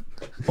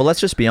 Well, let's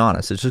just be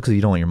honest. It's just because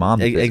you don't want your mom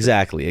to visit.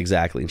 Exactly.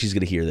 And she's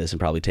gonna hear this and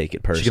probably take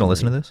it personally. She gonna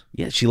listen to this?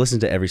 Yeah, she listens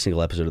to every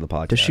single episode of the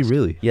podcast. Does she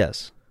really?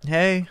 Yes.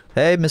 Hey,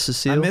 Mrs.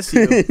 Seal. I miss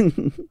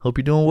you. Hope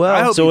you're doing well.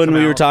 I hope So you when come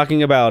we were out.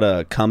 talking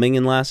about coming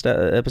in last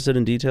episode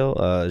in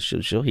detail,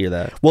 she'll hear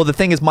that. Well, the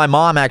thing is, my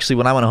mom actually,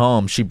 when I went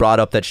home, she brought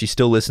up that she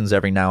still listens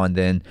every now and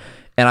then,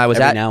 And I was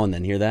every now and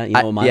then hear that. You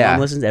know, my mom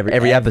listens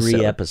every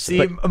episode.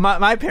 See,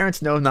 my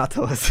parents know not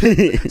to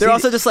listen. They're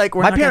also just like,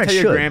 we're not going to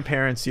tell your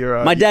grandparents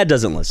your... my dad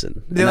doesn't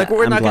listen. They're like,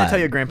 we're not going to tell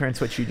your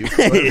grandparents what you do.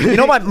 You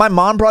know, my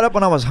mom brought up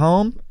when I was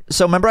home.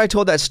 So remember I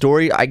told that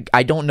story,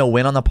 I don't know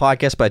when on the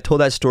podcast, but I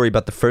told that story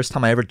about the first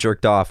time I ever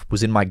jerked off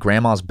was in my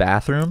grandma's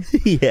bathroom.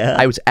 Yeah.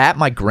 I was at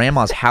my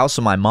grandma's house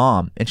with my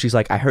mom, and she's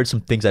like, I heard some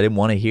things I didn't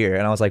want to hear.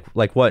 And I was like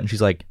what? And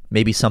she's like,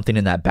 maybe something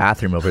in that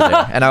bathroom over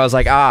there. And I was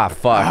like,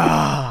 fuck.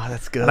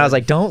 That's good. And I was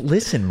like, don't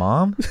listen,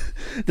 Mom.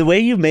 The way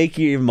you make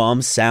your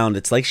mom sound,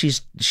 it's like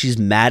she's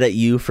mad at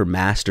you for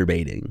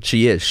masturbating.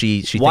 She is.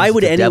 She why thinks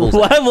would the anyone?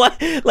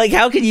 devil's Like,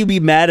 how can you be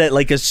mad at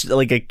like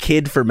a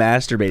kid for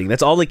masturbating?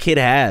 That's all the kid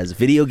has: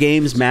 video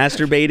games,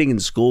 masturbating,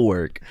 and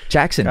schoolwork.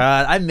 Jackson.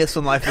 God, I miss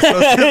when life was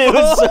so simple. It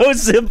was so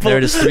simple. There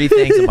are just 3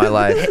 things in my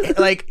life.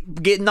 Like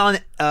getting on,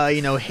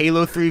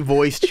 Halo 3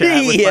 voice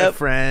chat with my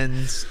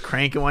friends,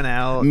 cranking one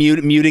out,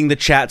 muting the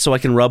chat so I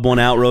can rub one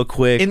out real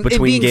quick between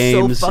and being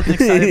games. So fucking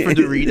excited for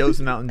Doritos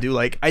and Mountain Dew.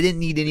 Like I didn't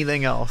need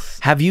anything else.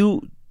 Have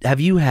you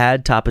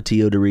had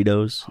Tapatio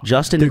Doritos?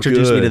 Justin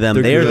introduced good. me to them.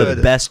 They're They're the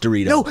good. best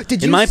Doritos. No,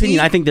 did you in my see- opinion,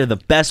 I think they're the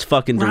best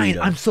fucking Doritos. Ryan,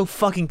 I'm so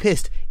fucking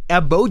pissed.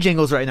 At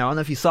Bojangles right now, I don't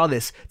know if you saw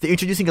this. They're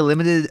introducing a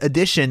limited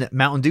edition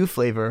Mountain Dew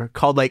flavor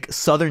called like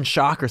Southern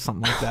Shock or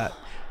something like that.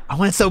 I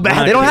want it so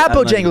bad. They don't have I'm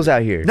not Bojangles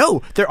out here.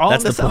 No, they're all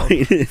That's in the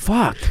the South. point.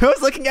 Fuck. I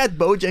was looking at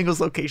Bojangles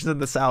locations in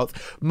the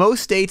South.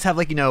 Most states have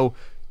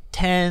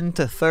 10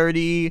 to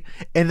 30.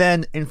 And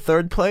then in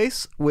third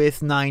place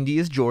with 90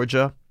 is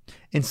Georgia.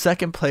 In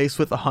second place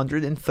with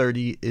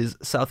 130 is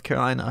South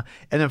Carolina.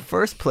 And in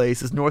first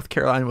place is North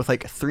Carolina with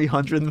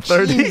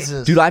 330.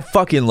 Jesus. Dude, I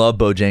fucking love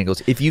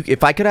Bojangles.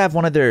 If I could have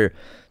one of their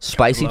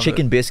spicy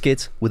chicken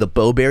biscuits with a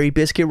Bowberry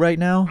biscuit right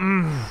now.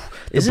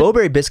 The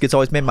Bowberry biscuits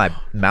always made my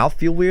mouth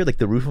feel weird, like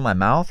the roof of my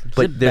mouth,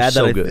 but they're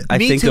so good.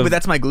 Me too, but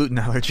that's my gluten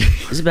allergy.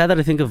 Is it bad that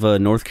I think of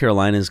North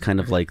Carolina as kind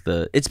of like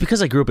it's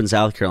because I grew up in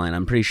South Carolina.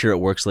 I'm pretty sure it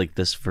works like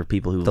this for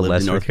people who live in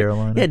Lesser North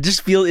Carolina? Yeah,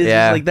 just feel it's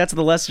just like that's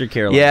the lesser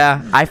Carolina.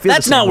 Yeah, I feel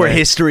that's the same not where way.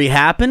 history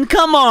happened.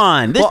 Come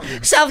on,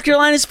 South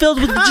Carolina is filled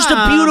with just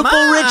a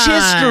beautiful, rich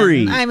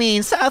history. I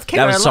mean, South That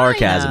Carolina. was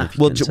sarcasm. If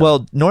you couldn't tell.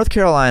 Well, North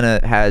Carolina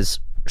has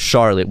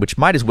Charlotte, which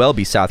might as well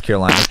be South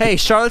Carolina. Hey,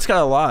 Charlotte's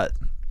got a lot.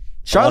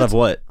 A lot of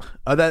what?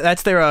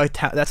 That's their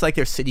that's like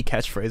their city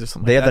catchphrase or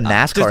something. They like have that. the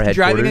NASCAR Just headquarters.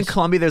 driving in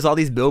Columbia, there's all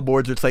these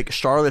billboards. Where it's like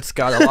Charlotte's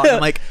got a lot. I'm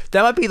like,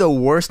 that might be the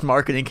worst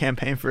marketing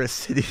campaign for a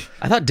city.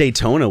 I thought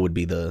Daytona would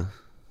be the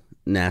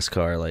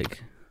NASCAR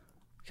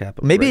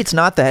capital. Maybe right? it's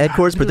not the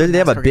headquarters, but they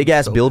have a big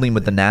ass building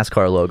with the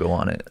NASCAR logo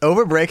on it.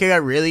 Over break, I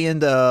got really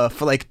into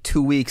for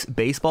 2 weeks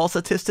baseball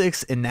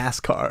statistics and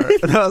NASCAR,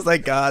 and I was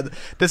like, God,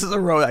 this is a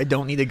road I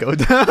don't need to go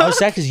down. I was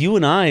sad because you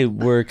and I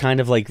were kind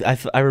of like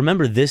I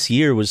remember this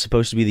year was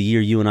supposed to be the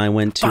year you and I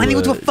went to. Finally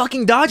went to a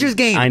fucking Dodgers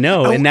game. I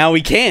know, and now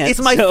we can't.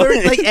 It's my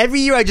third.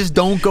 Every year, I just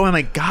don't go. I'm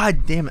like,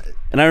 God damn it.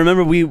 And I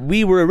remember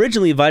we were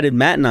originally invited,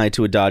 Matt and I,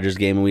 to a Dodgers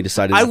game, and we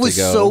decided not I to go. was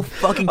so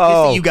fucking pissed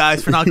at you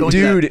guys for not going.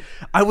 Dude. to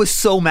that. I was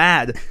so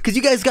mad because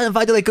you guys got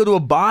invited to go to a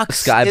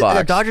box Skybox.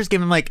 at a Dodgers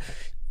game. I'm like,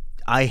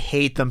 I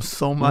hate them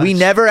so much. We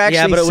never actually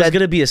yeah, but it was said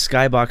going to be a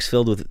skybox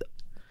filled with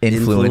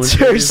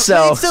influencers.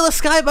 So, It's still a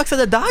Skybox at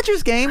a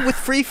Dodgers game with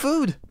free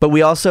food. but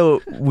we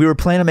were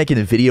planning on making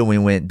a video when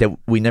we went that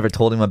we never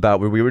told him about,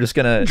 where we were just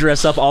gonna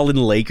dress up all in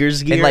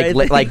Lakers gear. and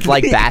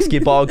like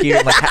basketball gear,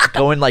 and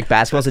going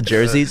basketballs and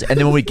jerseys, and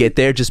then when we get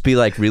there, just be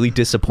really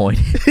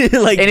disappointed.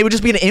 Like- and it would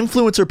just be an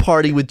influencer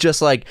party with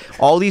just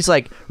all these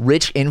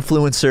rich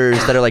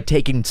influencers that are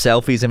taking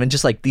selfies, and then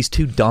just these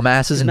two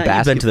dumbasses in Matt,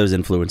 you've been to basketball. those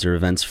influencer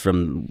events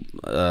from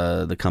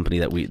the company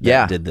that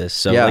Yeah. did this,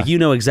 so Yeah. you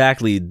know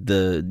exactly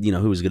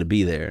who was going to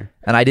be there.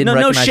 And I didn't no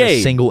recognize shade.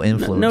 a single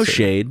influencer. No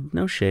shade.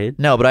 No shade.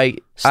 No, but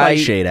Slight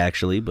shade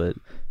actually, but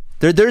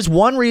There's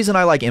one reason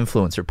I like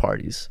influencer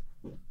parties: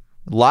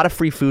 a lot of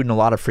free food and a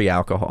lot of free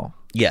alcohol.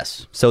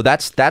 yes. So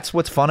that's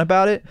what's fun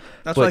about it.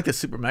 That's But- like the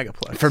super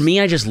megaplex. For me,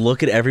 I just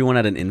look at everyone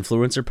at an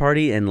influencer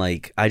party and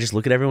I just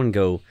look at everyone and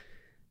go,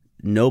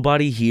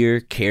 nobody here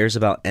cares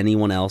about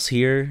anyone else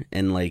here,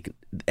 and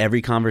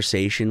every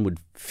conversation would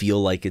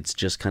feel like it's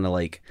just kind of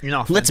You're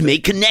not let's offensive.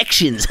 make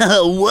connections.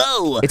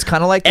 Whoa. It's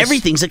kind of like this-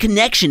 Everything's a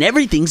connection.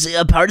 Everything's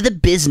a part of the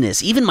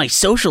business. Even my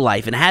social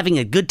life and having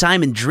a good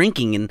time and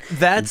drinking and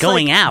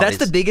going out. That's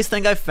the biggest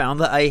thing I've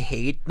found that I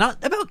hate. Not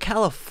about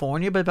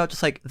California, but about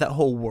just that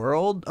whole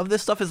world of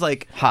this stuff is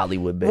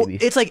Hollywood, well, baby.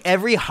 it's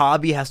every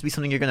hobby has to be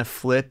something you're gonna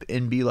flip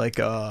and be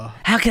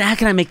how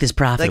can I make this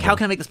profitable? how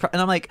can I make this?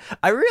 And I'm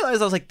I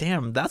realized I was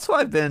damn, that's why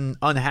I've been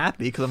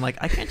unhappy because I'm I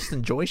can't just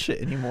enjoy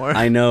shit anymore.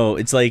 I know.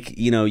 It's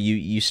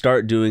you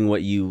start doing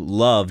what you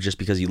love just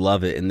because you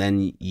love it, and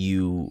then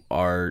you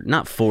are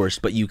not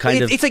forced, but you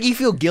kind of. It's you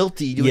feel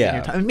guilty doing it in Yeah.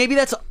 your time. Maybe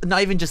that's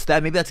not even just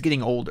that. Maybe that's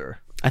getting older.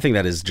 I think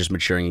that is just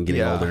maturing and getting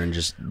Yeah. older and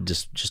just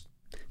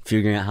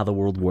figuring out how the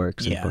world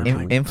works. Yeah.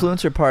 And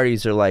Influencer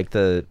parties are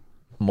the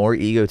more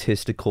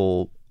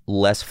egotistical,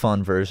 less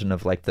fun version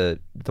of the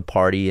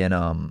party and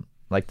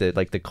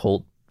the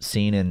cult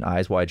scene in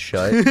Eyes Wide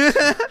Shut,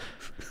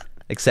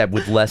 except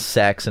with less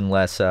sex and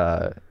less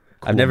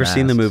I've never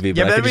seen the movie,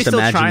 but I can just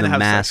imagine the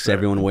masks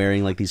everyone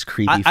wearing, like these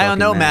creepy fucking I don't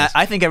know, masks.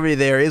 Matt. I think everybody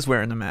there is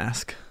wearing a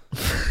mask.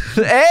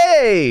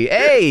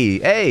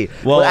 Hey.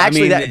 Well,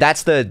 actually, I mean,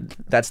 that's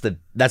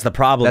the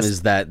problem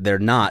is that they're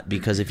not,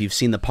 because if you've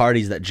seen the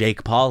parties that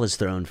Jake Paul has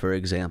thrown, for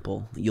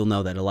example, you'll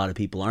know that a lot of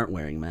people aren't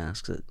wearing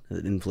masks at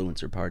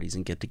influencer parties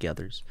and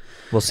get-togethers.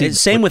 Well, see,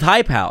 same with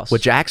Hype House.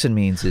 What Jackson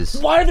means is,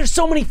 why are there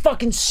so many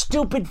fucking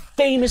stupid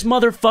famous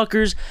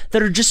motherfuckers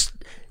that are just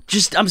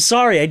I'm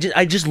sorry.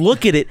 I just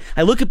look at it.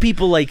 I look at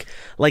people like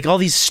all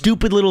these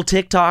stupid little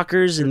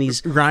TikTokers and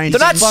these Ryan. They're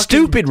not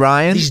stupid,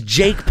 Ryan. These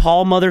Jake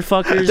Paul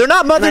motherfuckers. They're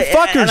not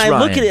motherfuckers. And I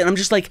Ryan. look at it and I'm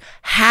just like,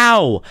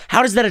 how?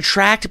 How does that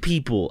attract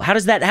people? How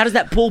does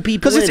that pull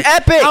people? Because it's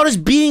epic. How does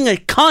being a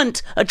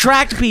cunt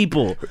attract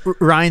people?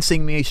 Ryan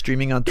seeing me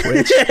streaming on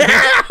Twitch.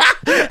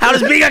 How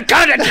does being a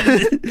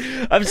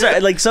cunt? I'm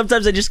sorry. Like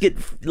sometimes I just get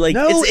like,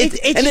 no,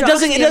 it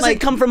doesn't like,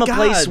 come from a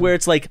place God. where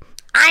it's like,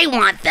 I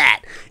want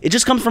that. It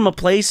just comes from a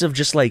place of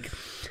just like,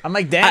 I'm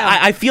like, damn.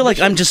 I feel like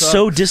I'm just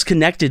so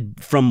disconnected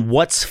from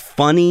what's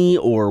funny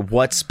or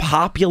what's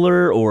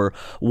popular or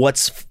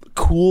what's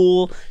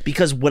cool,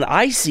 because what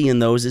I see in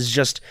those is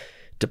just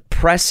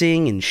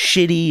depressing and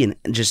shitty and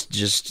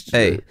just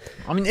hey,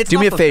 I mean, it's do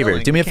not me a favor.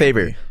 fulfilling. Do me a It can't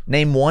favor. be.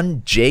 Name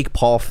one Jake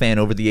Paul fan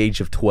over the age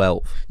of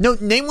 12. No,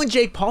 name one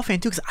Jake Paul fan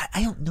too, because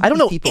I don't know. I don't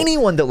know people.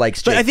 anyone that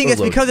likes Jake. But I think or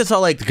it's Logan. because it's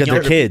all like Because they're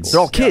younger kids. people.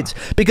 They're all kids.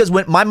 Because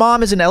when my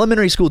mom is an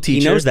elementary school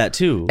teacher, he knows that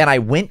too, and I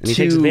went and he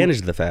to takes advantage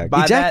of the fact.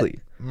 Buy Exactly.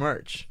 that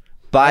merch.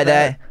 buy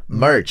that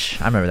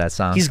merch. I remember that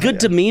song. He's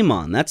good to meme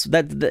on.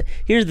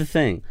 Here's the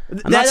thing. I'm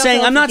That not doesn't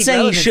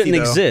saying he keep shouldn't relevancy,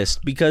 though. exist,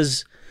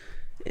 because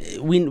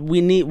we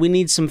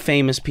need some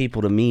famous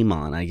people to meme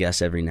on, I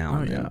guess, every now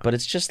and then. yeah. But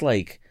it's just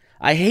like,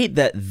 I hate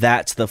that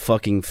that's the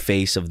fucking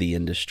face of the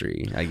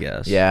industry, I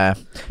guess. Yeah.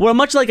 Well,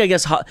 much like, I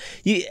guess,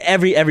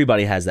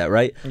 everybody has that,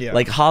 right? Yeah.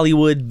 Like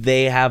Hollywood,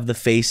 they have the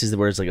faces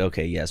where it's like,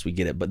 okay, yes, we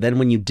get it. But then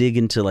when you dig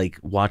into like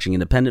watching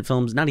independent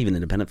films, not even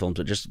independent films,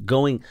 but just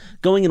going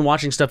and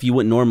watching stuff you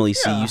wouldn't normally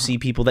see, you see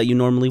people that you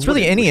normally It's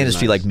really wouldn't, any which is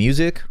industry, nice. like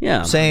music.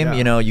 Yeah. Same. Yeah.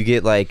 You know, you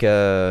get like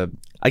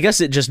I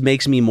guess it just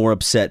makes me more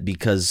upset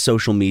because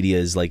social media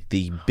is like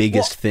the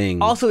biggest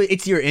thing. Also,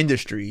 it's your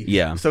industry.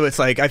 Yeah. So it's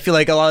like, I feel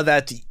like a lot of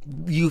that,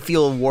 you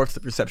feel warps the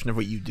perception of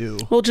what you do.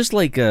 Well, just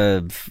like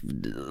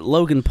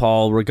Logan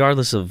Paul,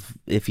 regardless of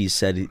if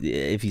he's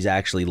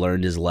actually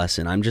learned his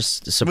lesson, I'm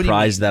just What do you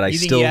surprised mean? that I you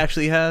think still he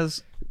actually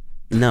has?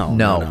 no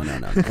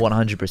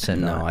 100%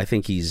 no. I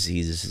think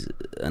he's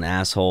an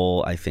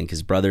asshole. I think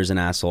his brother's an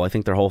asshole. I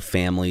think their whole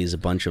family is a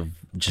bunch of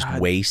just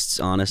wastes.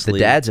 Honestly, The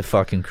dad's a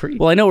fucking creep.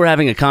 Well, I know we're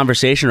having a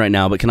conversation right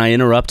now, but can I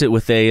interrupt it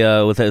with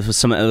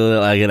some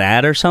like an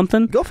ad or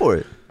something? Go for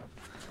it.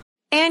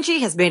 Angie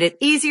has made it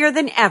easier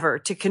than ever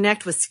to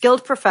connect with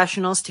skilled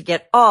professionals to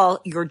get all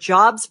your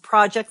jobs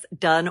projects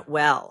done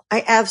well.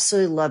 I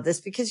absolutely love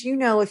this because,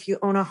 if you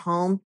own a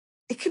home,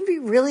 it can be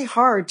really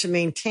hard to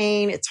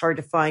maintain. It's hard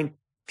to find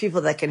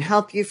people that can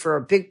help you for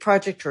a big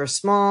project or a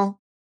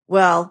small.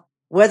 Well,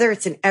 whether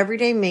it's in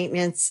everyday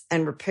maintenance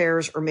and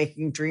repairs or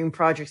making dream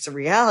projects a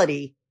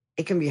reality,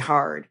 it can be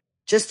hard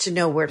just to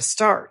know where to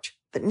start.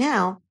 But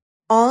now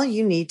all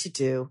you need to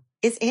do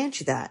is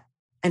Angie that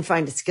and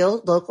find a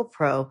skilled local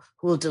pro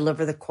who will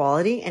deliver the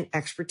quality and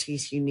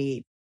expertise you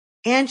need.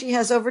 Angie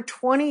has over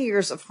 20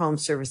 years of home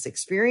service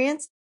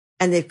experience,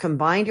 and they've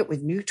combined it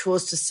with new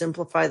tools to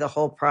simplify the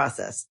whole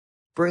process.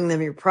 Bring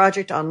them your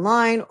project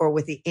online or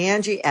with the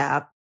Angie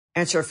app.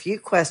 Answer a few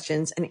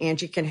questions, and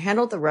Angie can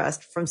handle the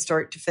rest from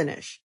start to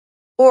finish.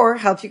 Or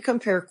help you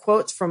compare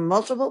quotes from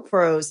multiple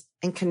pros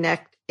and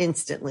connect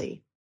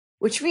instantly.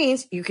 Which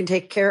means you can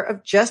take care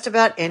of just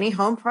about any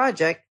home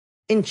project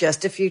in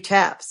just a few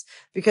taps.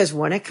 Because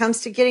when it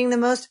comes to getting the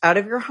most out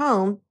of your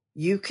home,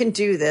 you can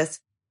do this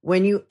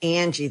when you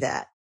Angie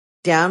that.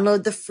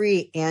 Download the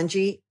free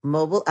Angie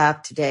mobile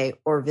app today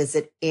or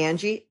visit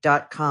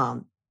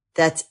Angie.com.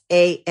 That's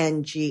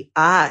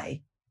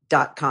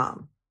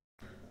ANGI.com.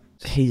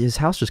 His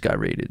house just got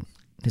raided.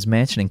 His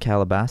mansion in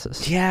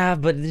Calabasas. Yeah,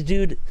 but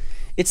dude,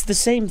 it's the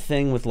same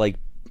thing with, like,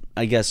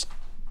 I guess,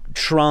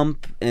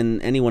 Trump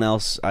and anyone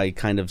else I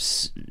kind of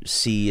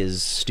see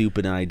as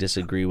stupid and I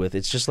disagree with.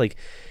 It's just like,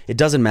 it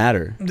doesn't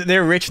matter.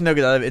 They're rich and they'll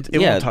get out of it. It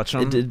Yeah, won't touch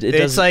them. it It's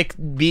doesn't- like,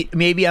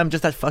 maybe I'm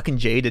just that fucking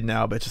jaded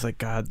now, but it's just like,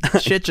 God,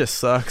 shit just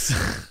sucks.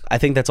 I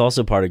think that's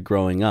also part of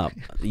growing up.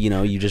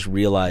 You just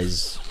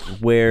realize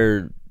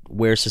where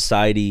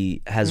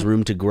society has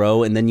room to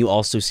grow, and then you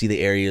also see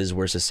the areas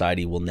where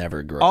society will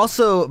never grow.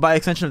 Also, by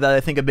extension of that, I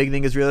think a big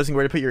thing is realizing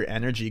where to put your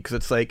energy, because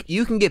it's like,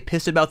 you can get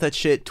pissed about that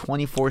shit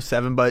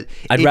 24/7, but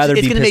I'd rather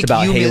be gonna pissed make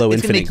about you Halo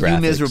it's gonna Infinite make you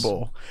graphics.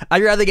 miserable.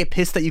 I'd rather get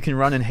pissed that you can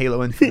run in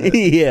Halo Infinite.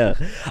 Yeah,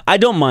 I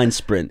don't mind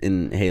sprint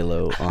in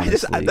Halo,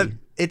 honestly.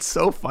 It's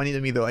so funny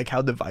to me though, like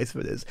how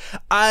divisive it is.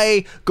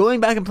 Going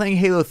back and playing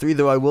Halo 3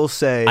 though, I will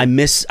say I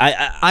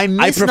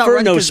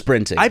prefer no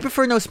sprinting. I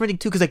prefer no sprinting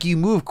too, because like you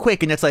move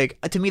quick, and it's like,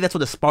 to me that's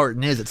what a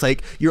Spartan is. It's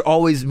like you're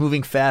always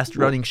moving fast,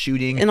 running,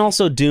 shooting. And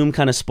also Doom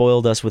kind of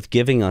spoiled us with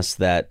giving us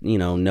that, you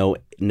know,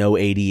 no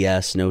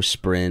ADS, no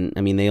sprint.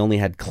 I mean, they only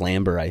had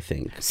clamber, I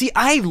think. See,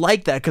 I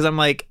like that because I'm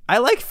like, I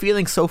like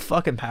feeling so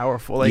fucking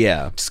powerful. Like,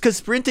 just because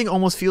sprinting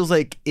almost feels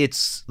like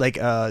it's like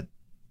kind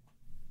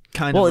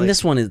of. Well, in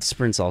this one,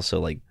 sprint's also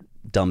like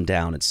dumbed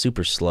down. It's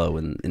super slow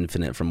and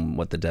Infinite from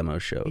what the demo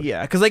showed.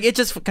 Yeah, because like it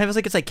just kind of feels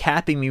like it's like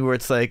capping me, where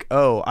it's like,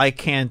 oh, I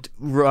can't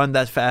run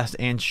that fast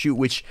and shoot,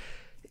 which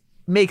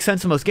makes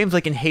sense in most games.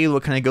 Like in Halo,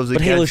 it kind of goes.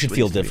 But Halo should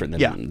feel different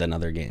than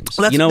other games.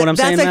 Well, you know what I'm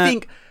saying? I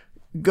think.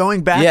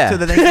 Going back to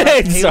the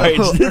next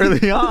Halo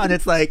early on,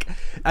 it's like,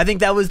 I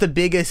think that was the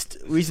biggest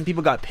reason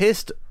people got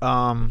pissed,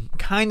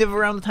 kind of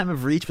around the time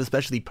of Reach, but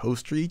especially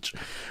post-Reach,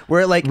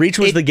 where like Reach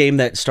was the game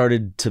that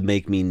started to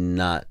make me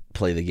not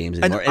play the games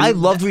anymore. And I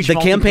loved Reach. The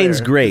campaign's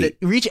great.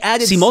 Reach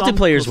added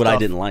multiplayer is what stuff. I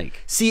didn't like.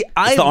 It's the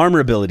armor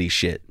ability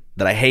shit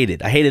that I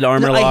hated. I hated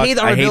armor lock.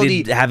 I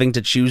hated having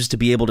to choose to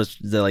be able to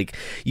like,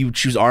 you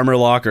choose armor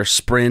lock or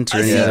sprint or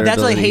any other That's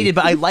ability. what I hated,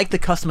 but I like the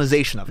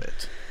customization of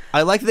it.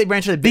 I like that they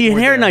branched out a bit. The more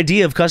inherent there.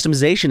 idea of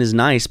customization is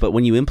nice, but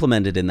when you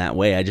implement it in that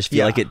way, I just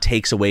feel like it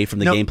takes away from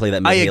the gameplay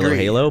that made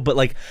Halo. But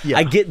like,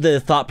 I get the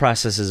thought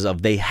processes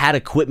of they had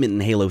equipment in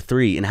Halo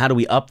 3, and how do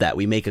we up that?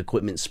 We make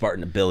equipment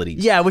Spartan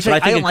abilities. Yeah, which but I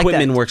think don't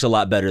equipment like works a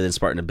lot better than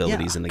Spartan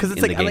abilities in the because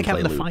it's like I like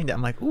having to find it.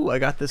 I'm like, ooh, I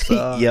got this.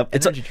 Yep,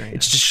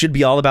 it just should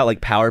be all about like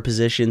power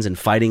positions and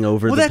fighting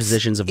over the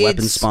positions of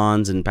weapon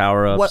spawns and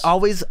power ups. What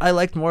always I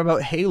liked more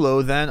about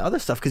Halo than other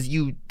stuff, because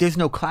there's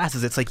no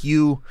classes. It's like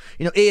you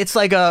know, it's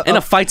like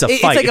a fight's a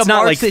fight. It's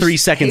not like 3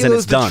 seconds and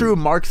it's done. Halo's the true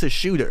Marxist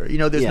shooter. You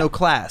know, there's no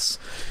class.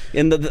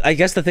 And I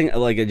guess the thing,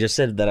 like I just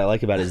said, that I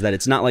like about it is that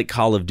it's not like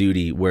Call of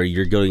Duty where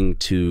you're going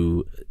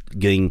to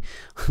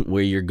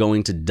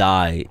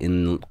die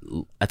in.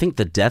 I think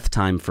the death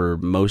time for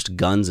most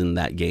guns in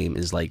that game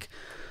is like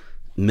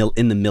in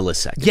the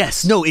milliseconds.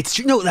 Yes, no, it's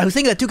true. No, I was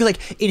thinking that too, because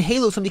like in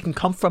Halo, somebody can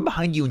come from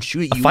behind you and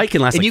shoot at you. A fight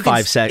can last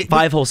like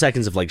 5 whole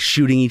seconds of like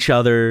shooting each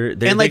other.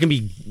 There can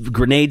be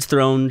grenades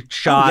thrown,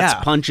 shots,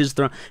 punches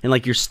thrown, and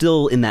like you're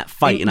still in that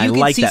fight. And I like that.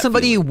 You can see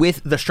somebody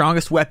with the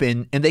strongest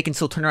weapon, and they can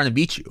still turn around and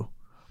beat you,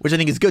 which I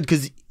think is good,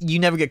 because you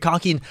never get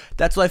cocky. And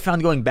that's what I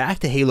found going back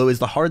to Halo is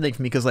the hard thing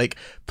for me, because like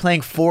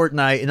playing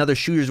Fortnite and other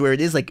shooters where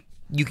it is like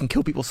you can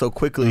kill people so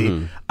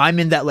quickly. I'm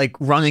in that like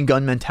run and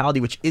gun mentality,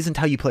 which isn't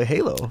how you play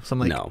Halo. So I'm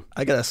like, no.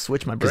 I gotta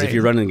switch my brain. Because if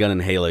you're running a gun in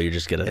Halo, you're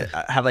just gonna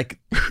have like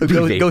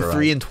go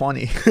 3 and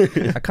 20.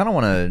 I kind of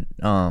want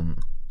to,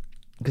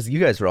 because you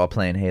guys were all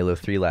playing Halo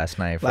 3 last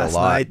night for a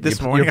lot. This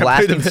morning, you're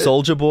blasting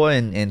Soulja Boy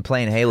and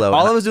playing Halo.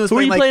 All I was doing was who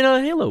are you playing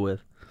Halo with?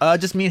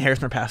 Just me and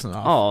Harrison are passing it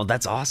off. Oh,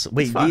 that's awesome.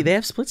 Wait, they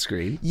have split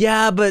screen?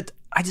 Yeah, but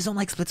I just don't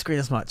like split screen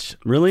as much.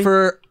 Really?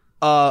 For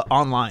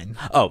online.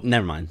 Oh,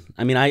 never mind.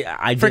 I mean,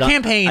 I for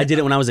campaign. I did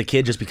it when I was a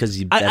kid just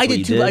because I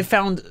did too. Did. I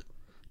found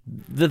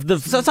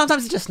so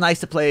sometimes it's just nice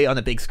to play on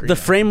a big screen. The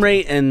frame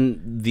rate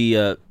and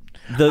the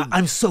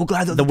I'm so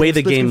glad that the way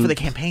the game for the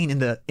campaign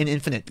in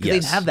Infinite, because they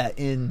didn't have that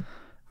in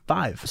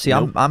 5. See,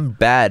 I'm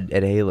bad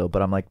at Halo,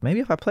 but I'm like, maybe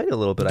if I played it a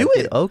little bit, I'd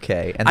do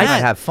okay, and I might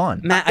have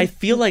fun. Matt, I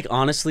feel like,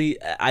 honestly,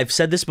 I've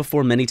said this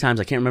before many times.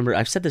 I can't remember.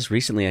 I've said this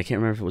recently. I can't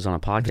remember if it was on a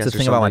podcast or something. The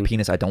thing about my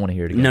penis, I don't want to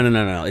hear it again.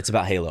 No. It's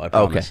about Halo, I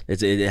promise.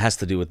 Okay. It has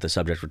to do with the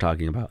subject we're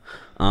talking about.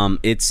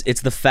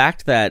 It's the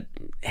fact that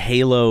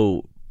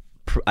Halo,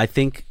 I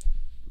think,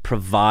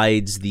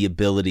 provides the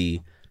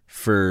ability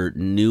for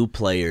new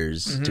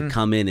players to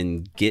come in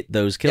and get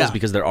those kills,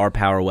 because there are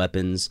power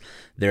weapons.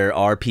 There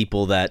are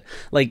people that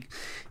like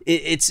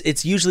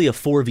it's usually a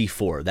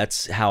 4v4.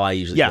 That's how I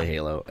usually play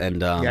Halo.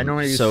 And I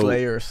normally use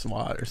Slayer or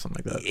SWAT or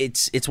something like that.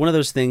 It's one of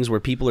those things where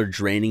people are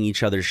draining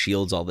each other's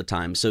shields all the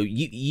time. So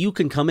you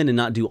can come in and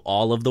not do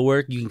all of the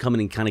work. You can come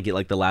in and kind of get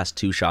like the last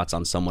 2 shots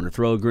on someone, or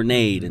throw a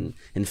grenade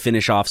and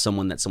finish off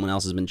someone that someone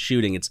else has been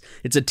shooting.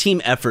 It's a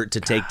team effort to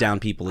take down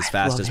people as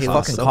fast as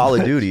possible. Fucking Call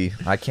of Duty,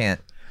 I can't.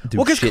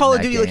 Because Call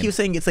of Duty, like you were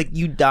saying, it's like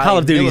you die Call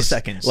in of Duty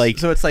milliseconds. Like,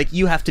 so it's like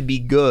you have to be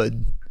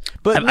good.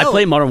 But I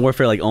play Modern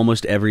Warfare like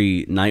almost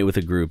every night with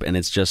a group, and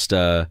it's just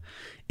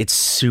it's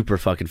super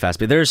fucking fast.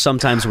 But there are some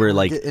times where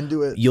like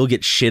you'll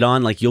get shit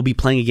on. Like you'll be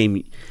playing a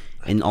game,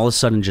 and all of a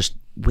sudden, just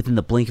within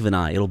the blink of an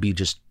eye, it'll be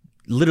just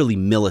literally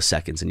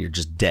milliseconds, and you're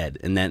just dead.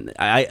 And then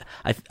I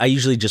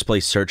usually just play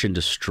Search and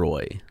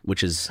Destroy,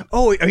 which is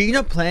are you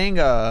not playing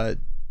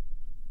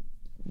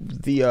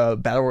the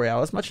Battle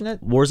Royale as much in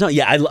it? Warzone?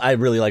 Yeah, I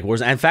really like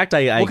Warzone. In fact,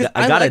 I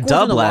got a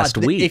dub last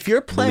week. If you're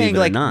playing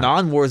like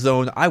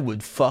non-Warzone, I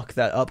would fuck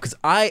that up, because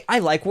I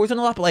like Warzone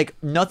a lot, but like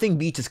nothing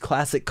beats its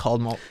classic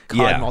COD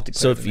multiplayer.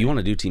 So if you want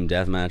to do team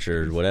deathmatch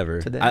or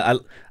whatever, today,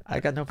 I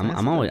got no plans.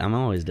 I'm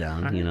always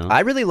down. You know,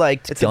 I really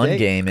liked Gun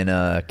Game in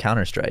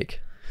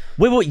Counter-Strike.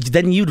 Wait,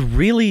 then you'd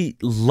really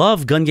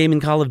love gun game in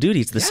Call of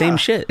Duty. It's the same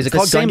shit. Is it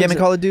called gun game in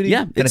Call of Duty?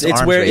 Yeah, then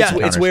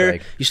it's where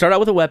you start out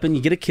with a weapon,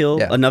 you get a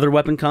kill, another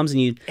weapon comes,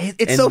 and you.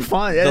 It's so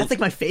fun. That's like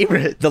my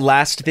favorite. The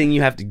last thing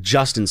you have to.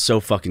 Justin's so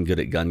fucking good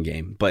at gun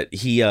game, but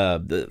he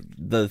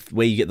the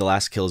way you get the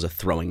last kill is a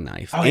throwing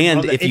knife,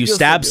 and if you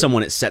stab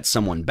someone, it sets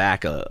someone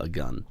back a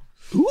gun.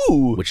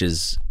 Ooh, which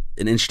is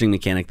an interesting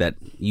mechanic that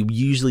you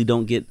usually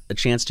don't get a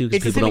chance to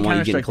because people don't want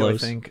you getting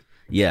close.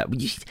 Yeah,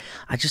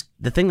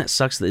 the thing that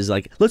sucks is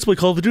like, let's play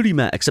Call of Duty,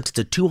 Matt, except it's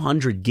a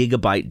 200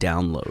 gigabyte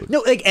download.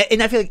 No, like,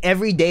 and I feel like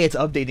every day it's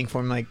updating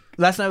for me. Like,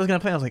 last night I was gonna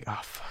play, I was like, oh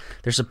fuck.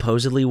 They're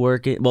supposedly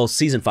working. Well,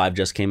 season 5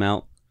 just came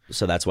out,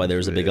 so that's why there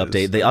was a big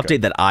update. The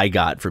update that I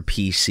got for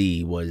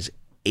PC was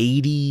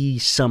 80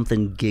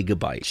 something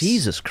gigabytes.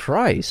 Jesus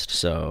Christ!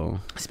 So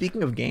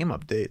speaking of game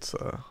updates,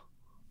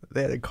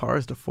 they added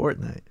cars to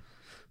Fortnite.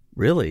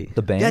 Really?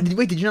 The band? Yeah.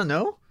 Did you not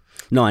know?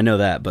 No, I know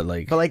that, but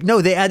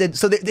no, they added.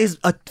 So there's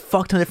a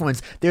fuck ton of different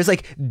ones. There's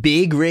like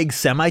big rig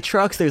semi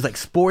trucks. There's like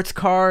sports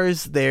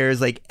cars. There's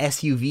like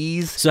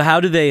SUVs. So how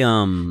do they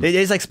They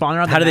just like spawn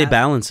around. How do they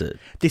balance it?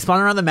 They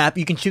spawn around the map.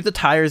 You can shoot the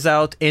tires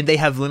out, and they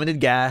have limited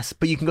gas.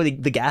 But you can go to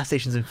the gas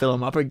stations and fill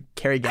them up or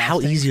carry gas. How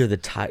tanks. easy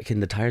are can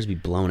the tires be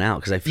blown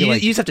out? Because I feel you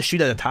like you just have to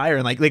shoot at a tire,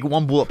 and like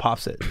one bullet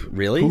pops it.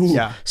 Really? Ooh.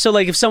 Yeah. So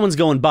like if someone's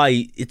going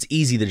by, it's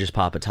easy to just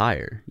pop a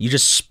tire. You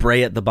just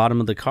spray at the bottom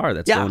of the car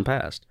that's going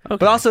past. Okay.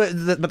 But also,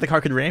 but the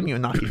car could ram you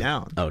and knock you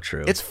down. Oh,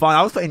 true. It's fun.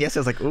 I was playing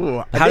yesterday. I was like,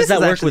 ooh. How does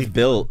that work with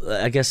build?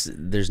 I guess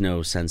there's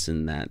no sense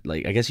in that.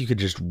 Like, I guess you could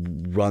just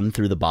run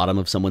through the bottom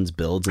of someone's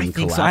builds and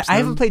collapse them. I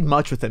haven't played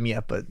much with them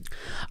yet, but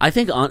I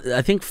think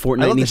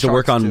Fortnite needs to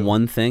work on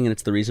one thing, and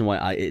it's the reason why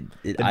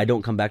I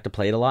don't come back to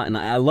play it a lot. And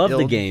I love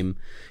the game.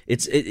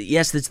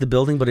 Yes, it's the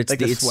building, but it's like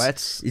the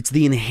sweats. It's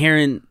the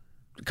inherent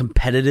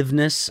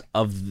competitiveness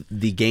of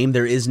the game.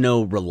 There is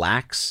no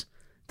relaxing,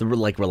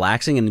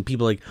 and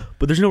people are like,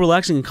 but there's no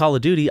relaxing in Call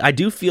of Duty. I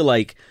do feel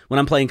like when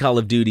I'm playing Call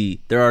of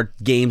Duty, there are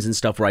games and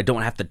stuff where I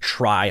don't have to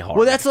try hard.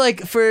 Well, that's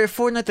like for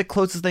Fortnite, the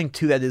closest thing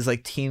to that is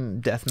like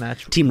Team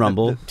Deathmatch, Team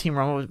Rumble. Team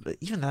Rumble. But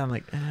even that, I'm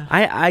like,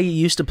 I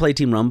used to play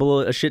Team Rumble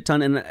a shit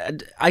ton,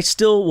 and I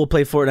still will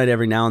play Fortnite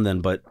every now and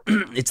then. But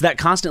it's that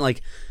constant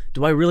like,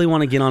 do I really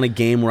want to get on a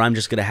game where I'm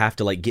just gonna have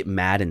to like get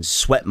mad and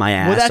sweat my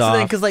ass off? Well, that's the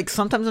thing, because like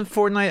sometimes in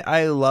Fortnite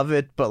I love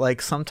it, but like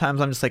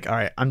sometimes I'm just like, all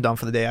right, I'm done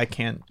for the day. I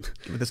can't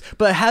do this.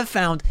 But I have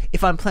found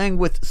if I'm playing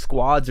with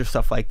squads or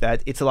stuff like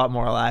that, it's a lot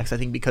more relaxed. I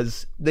think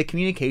because the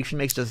communication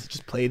makes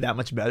just play that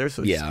much better.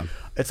 So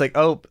it's like,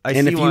 oh, I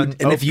see one.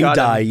 And if you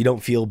die, you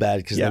don't feel bad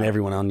because then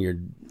everyone on your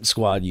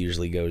squad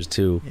usually goes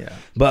too. Yeah.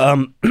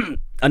 But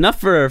enough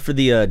for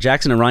the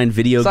Jackson and Ryan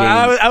video game.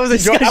 I was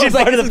enjoying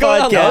part of the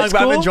podcast.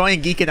 I'm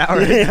enjoying geeking out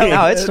right now.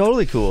 No, it's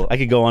totally cool. I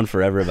could go on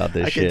forever about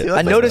this shit.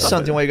 I noticed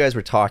something while you guys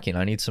were talking.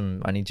 I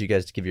need you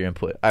guys to give your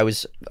input. I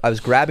was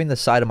grabbing the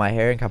side of my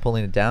hair and kind of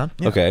pulling it down.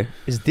 Yeah. Okay.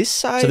 Is this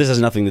side? So this has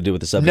nothing to do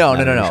with the subject.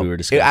 No. We were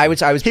discussing. I was.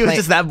 He was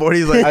just that bored.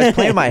 He's like, I was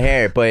playing my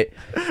hair, but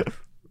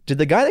did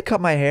the guy that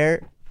cut my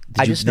hair?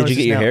 Did you get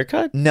your hair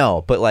cut?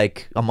 No, but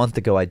like a month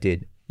ago I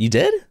did. You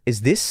did?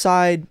 Is this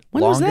side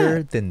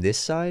longer than this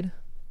side?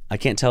 I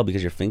can't tell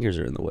because your fingers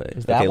are in the way.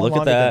 Is that one look at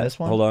longer that. than this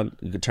one? Hold on.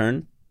 You could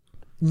turn.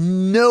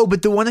 No,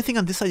 but the one I think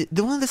on this side,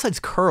 the one on this side's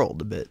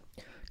curled a bit.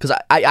 Because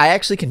I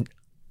actually can,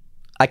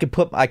 I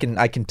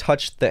can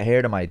touch the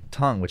hair to my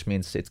tongue, which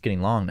means it's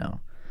getting long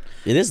now.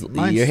 It is.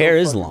 Your hair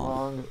is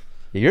long.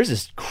 Yeah, yours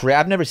is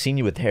crap. I've never seen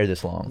you with hair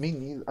this long.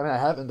 I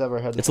haven't ever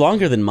had. It's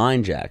longer than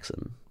mine,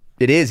 Jackson.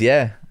 It is,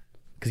 yeah.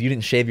 Because you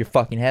didn't shave your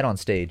fucking head on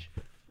stage.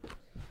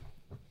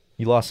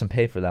 You lost some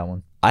pay for that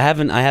one. I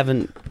haven't.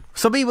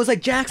 Somebody was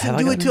like, Jackson,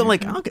 do it too. I'm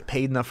like, I don't get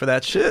paid enough for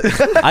that shit.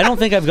 I don't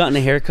think I've gotten a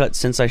haircut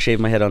since I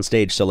shaved my head on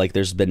stage. So like,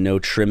 there's been no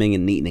trimming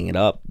and neatening it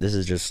up. This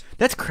is just.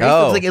 That's crazy.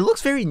 Oh. Like, it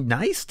looks very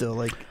nice still.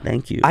 Like,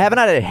 thank you. I haven't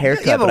had a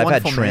haircut, but I've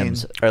had wonderful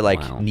trims or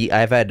like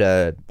I've had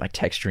my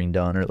texturing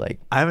done or like.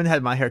 I haven't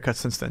had my haircut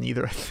since then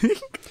either. I think.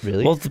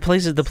 Really? Well, the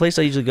place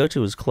I usually go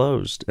to is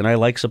closed, and I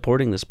like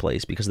supporting this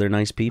place because they're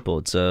nice people.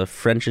 It's a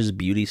French's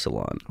Beauty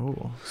Salon.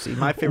 Oh, see,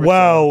 my favorite.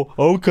 Wow.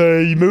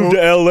 Okay, you moved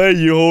to LA,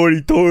 you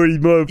hoity-toity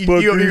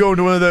motherfucker. You're going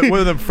to one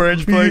of them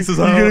French places.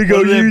 You're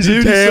gonna go use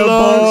a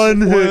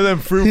tampon. One of them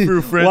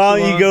frou French. Why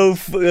don't you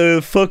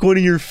go fuck one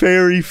of your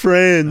fairy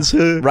friends?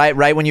 Huh?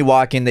 Right when you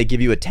walk in, they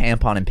give you a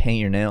tampon and paint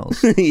your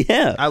nails.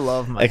 Yeah, I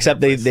love my. Except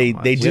they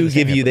do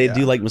give you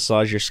do like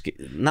massage your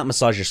not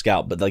massage your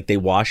scalp, but like they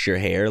wash your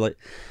hair. Like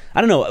I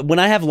don't know. When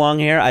I have long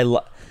hair, I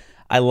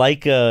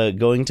like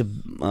going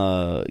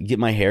to get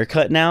my hair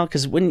cut now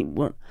because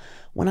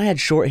when I had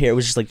short hair, it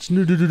was just like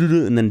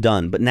and then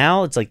done. But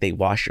now it's like they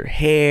wash your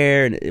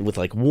hair with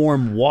like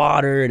warm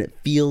water and it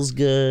feels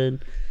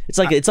good.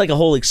 it's like a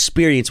whole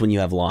experience when you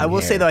have long hair. I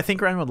will say though, I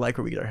think Ryan would like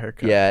where we get our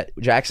haircut. Yeah,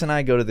 Jackson and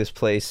I go to this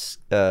place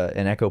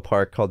in Echo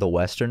Park called the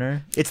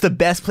Westerner. It's the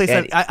best place.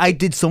 I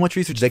did so much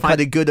research to find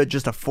a good,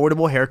 just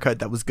affordable haircut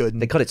that was good.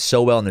 They cut it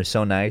so well and they're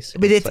so nice.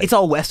 But it's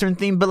all Western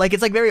themed, but like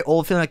it's like very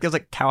old feeling. Like there's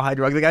like cowhide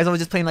rug. The guys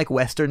always just playing like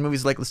Western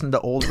movies, like listening to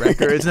old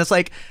records, and it's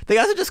like the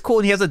guys are just cool.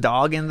 And he has a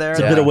dog in there. It's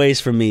a bit of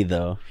ways from me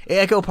though.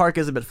 Echo Park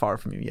is a bit far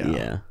from you.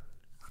 Yeah.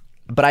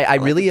 But I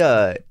really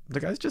the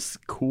guy's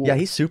just cool. Yeah,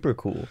 he's super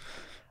cool.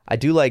 I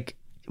do like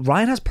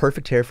Ryan has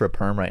perfect hair for a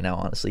perm right now.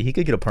 Honestly, he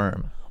could get a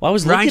perm. Well, I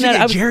was Ryan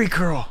looking at Jerry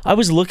curl. I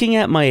was looking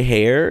at my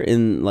hair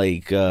in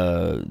like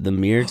the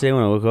mirror today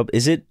when I woke up.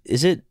 Is it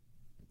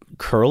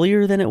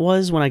curlier than it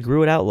was when I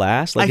grew it out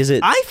last? Like, is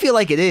it? I feel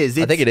like it is.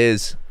 I think it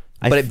is.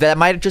 But that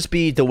might just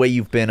be the way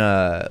you've been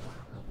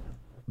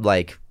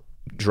like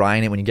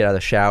drying it when you get out of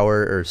the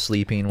shower or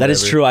sleeping. That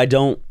is true.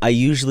 I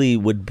usually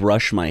would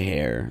brush my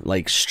hair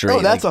like straight.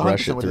 Oh, that's like,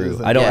 brush 100% it what it through.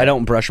 is. I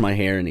don't brush my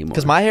hair anymore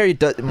because my hair.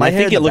 I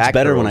think it looks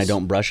better when I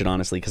don't brush it,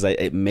 honestly, because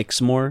it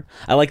mixes more.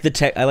 I like the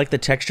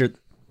texture.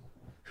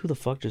 Who the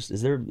fuck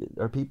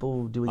are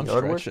people doing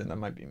yard work? That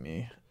might be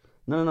me.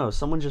 No. I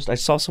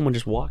saw someone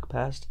just walk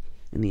past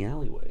in the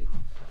alleyway.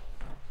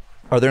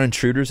 Are there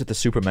intruders at the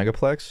Super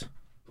Megaplex?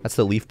 That's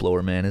the leaf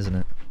blower man, isn't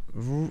it?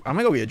 I'm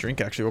gonna go get a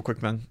drink actually, real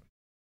quick, man.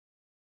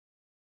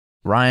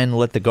 Ryan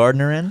let the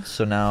gardener in,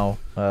 so now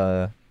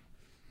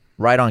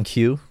right on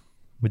cue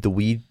with the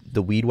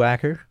weed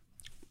whacker.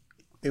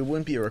 It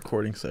wouldn't be a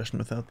recording session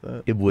without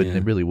that. It wouldn't.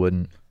 Yeah. It really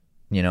wouldn't.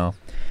 You know,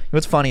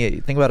 what's funny?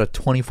 Think about a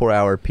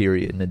 24-hour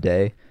period in a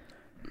day.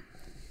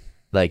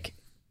 Like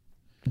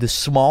the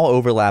small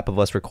overlap of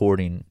us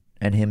recording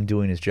and him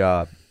doing his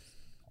job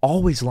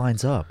always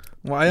lines up.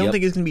 Well, I don't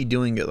think he's gonna be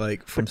doing it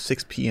like from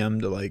 6 p.m.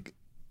 to like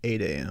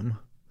 8 a.m.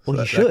 Well,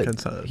 he should.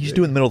 He should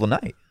do it in the middle of the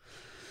night.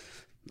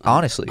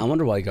 Honestly, I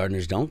wonder why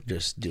gardeners don't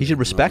just do it. He should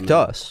respect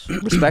us.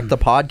 Respect the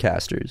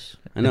podcasters.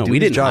 I know. We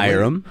didn't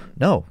hire him.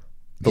 No.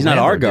 He's not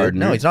our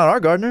gardener. No, he's not our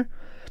gardener.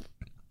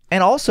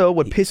 And also,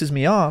 what pisses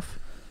me off,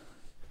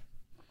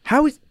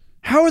 how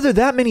are there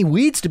that many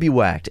weeds to be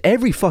whacked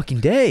every fucking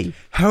day?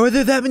 How are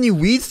there that many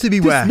weeds to be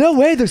whacked? No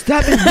way there's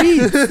that many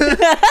weeds.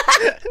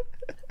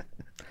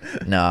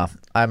 Nah,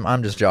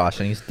 I'm just Josh,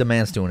 and the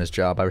man's doing his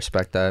job. I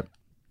respect that.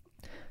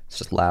 It's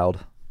just loud.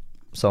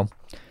 So,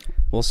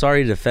 well,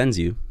 sorry it offends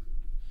you.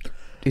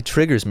 It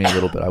triggers me a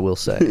little bit, I will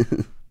say.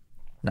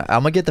 Now,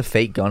 I'm gonna get the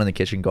fake gun in the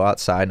kitchen, go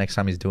outside next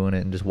time he's doing it,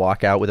 and just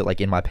walk out with it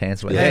like in my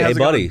pants. Like, hey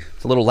buddy,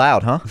 it's a little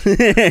loud, huh?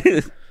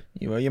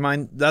 You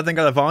mind? That thing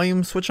got a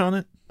volume switch on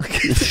it.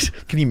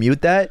 Can you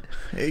mute that?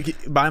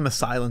 Buy him a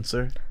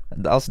silencer.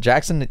 Also,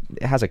 Jackson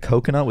has a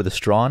coconut with a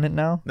straw in it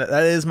now.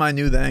 That is my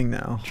new thing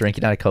now.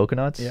 Drinking out of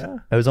coconuts. Yeah.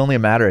 It was only a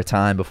matter of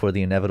time before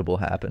the inevitable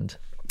happened.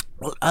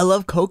 Well, I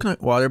love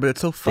coconut water, but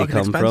it's so fucking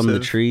expensive. They come from the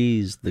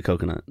trees, the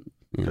coconut.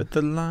 Yeah. Put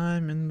the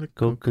lime in the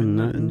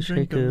coconut and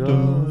shake it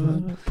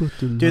off.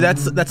 Dude,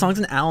 that song's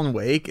in Alan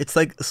Wake. It's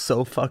like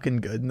so fucking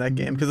good in that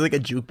game because it's like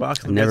a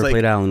jukebox. I've never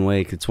played Alan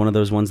Wake. It's one of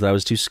those ones that I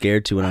was too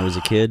scared to when I was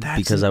a kid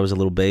because I was a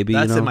little baby.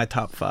 That's in my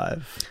top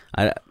 5.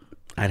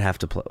 I'd have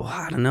to play. Well,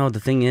 I don't know. The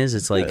thing is,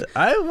 it's like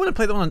I want to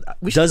play the one.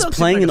 Does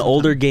playing an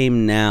older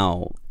game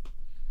now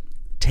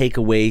take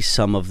away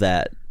some of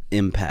that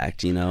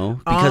impact? You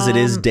know, because it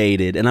is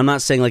dated, and I'm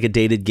not saying like a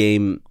dated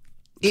game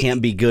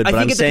can't be good, but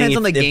I'm saying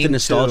if the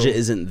nostalgia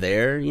isn't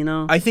there, you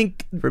know. I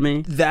think for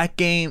me that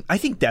game, I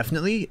think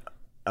definitely,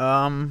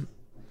 but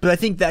I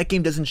think that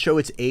game doesn't show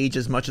its age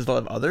as much as a lot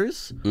of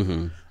others.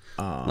 Mm-hmm.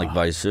 Like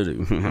Vice City.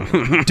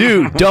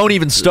 Dude, don't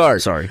even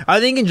start. Sorry.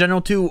 I think in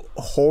general too,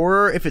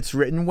 horror, if it's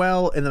written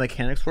well and the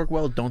mechanics work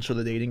well, don't show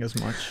the dating as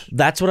much.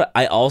 That's what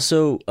I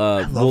also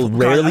will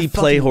rarely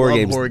play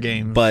horror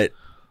games, but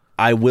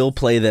I will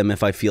play them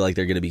if I feel like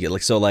they're gonna be good.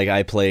 Like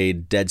I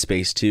played Dead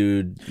Space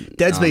 2,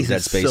 Dead Space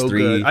is so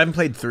 3. good. I haven't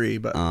played 3,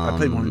 but I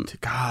played 1 and 2.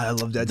 God, I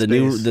love Dead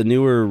Space. The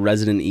newer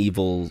Resident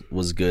Evil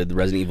was good. The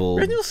Resident Evil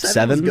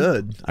 7 was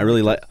good.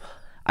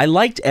 I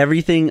liked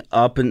everything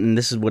up, and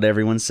this is what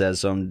everyone says.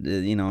 So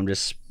I'm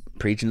just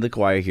preaching to the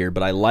choir here,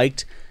 but I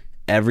liked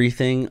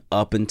everything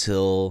up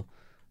until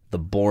the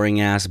boring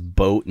ass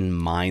boat and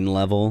mine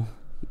level.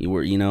 You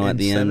were, at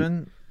the 7?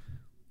 end.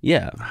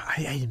 Yeah,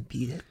 I didn't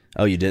beat it.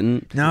 Oh, you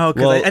didn't? No,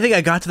 because I think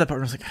I got to that part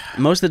and I was like...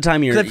 Most of the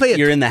time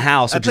you're in the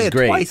house, which is great. I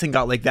played it twice and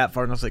got like that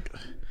far and I was like...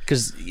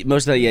 Because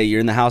most of that, you're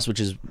in the house, which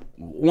is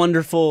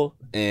wonderful,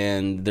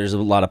 and there's a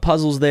lot of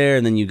puzzles there,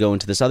 and then you go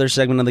into this other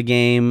segment of the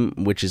game,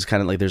 which is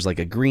kind of like there's like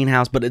a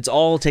greenhouse, but it's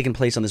all taking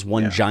place on this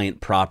one giant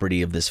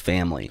property of this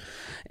family.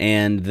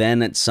 And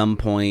then at some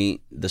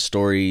point, the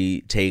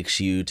story takes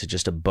you to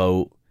just a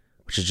boat,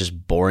 which is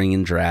just boring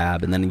and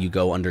drab, and then you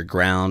go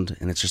underground,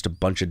 and it's just a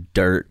bunch of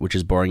dirt, which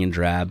is boring and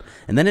drab,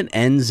 and then it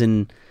ends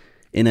in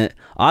a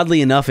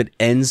oddly enough, it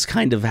ends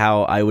kind of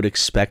how I would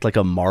expect like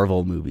a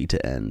Marvel movie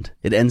to end.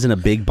 It ends in a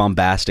big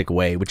bombastic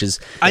way, which is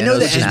I know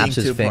the ending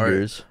too.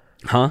 Fingers.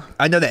 Huh?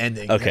 I know the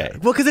ending. Okay. Yeah.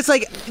 Well, because it's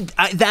like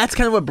that's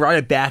kind of what brought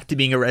it back to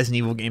being a Resident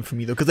Evil game for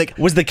me, though. Because like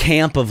was the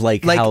camp of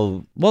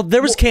how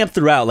there was camp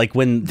throughout. Like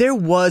when there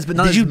was, but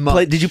not did as you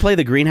much. Did you play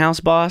the greenhouse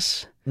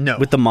boss? No.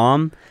 With the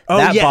mom? Oh,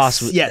 that yes,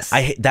 boss was, yes.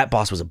 that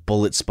boss was a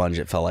bullet sponge,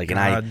 it felt like. And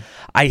God.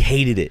 I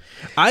hated it.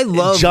 I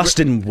love...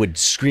 Justin would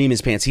scream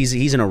his pants.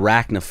 He's an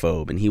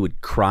arachnophobe, and he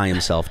would cry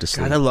himself to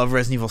sleep. God, I love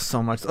Resident Evil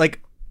so much.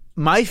 Like,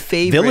 my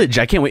favorite... Village,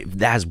 I can't wait.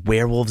 That has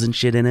werewolves and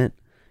shit in it.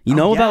 You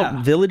know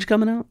about Village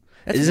coming out?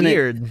 That's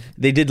weird.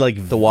 They did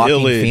like the Walking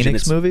Village,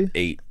 Phoenix movie?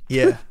 8.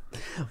 Yeah.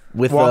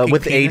 with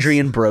Penis.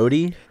 Adrian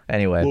Brody.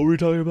 Anyway. What were we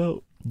talking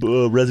about?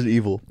 Resident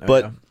Evil.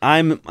 But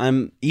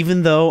I'm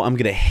even though I'm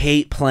gonna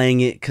hate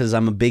playing it because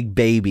I'm a big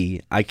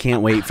baby, I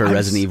can't wait for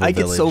Resident Evil I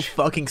Village. get so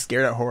fucking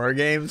scared at horror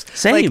games.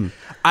 Same. Like,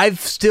 I've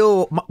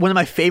still... One of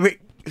my favorite...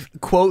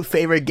 quote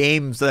favorite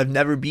games that I've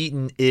never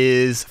beaten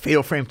is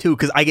Fatal Frame 2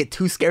 because I get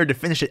too scared to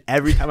finish it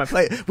every time I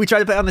play it. We tried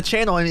to play it on the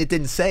channel and it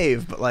didn't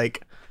save, but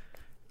like,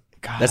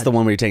 God. That's the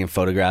one where you're taking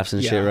photographs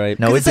and shit, right?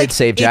 No, it did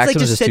save. Jackson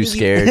was just too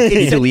scared.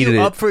 He deleted it.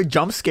 Up for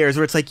jump scares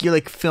where it's like you're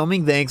like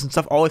filming things and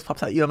stuff always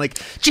pops at you. I'm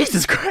like,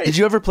 Jesus Christ. Did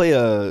you ever play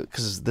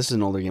because this is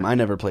an older game? I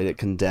never played it.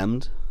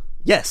 Condemned.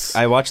 Yes,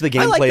 I watched the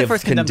gameplay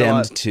of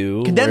Condemned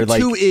 2. Condemned where,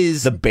 2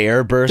 is the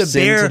bear bursts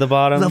into the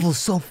bottom. Level's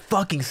so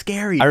fucking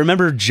scary. I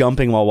remember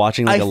jumping while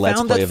watching like a let's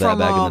play of that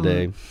back in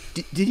the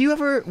day. Did you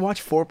ever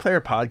watch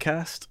 4Player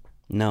Podcast?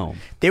 No,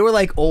 they were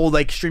like old,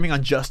 like streaming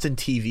on Justin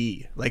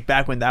TV, like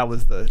back when that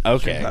was the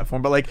streaming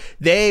platform. But like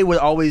they would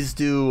always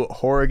do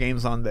horror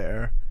games on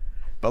there.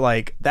 But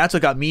like that's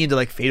what got me into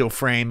like Fatal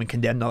Frame and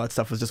Condemned and all that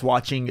stuff was just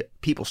watching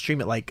people stream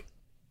it like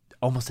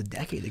almost a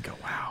decade ago.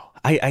 Wow.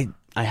 I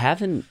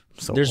haven't.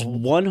 So there's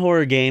old. one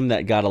horror game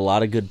that got a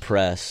lot of good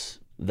press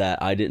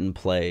that I didn't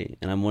play,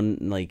 and I'm one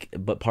like,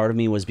 but part of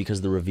me was because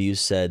the reviews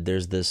said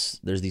there's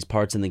these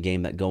parts in the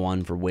game that go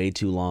on for way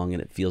too long,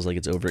 and it feels like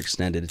it's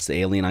overextended. It's the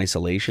Alien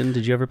Isolation.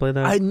 Did you ever play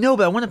that? I know,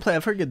 but I want to play.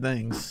 I've heard good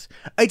things.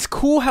 It's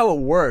cool how it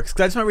works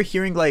because I just remember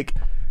hearing like,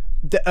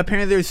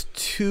 apparently there's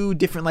 2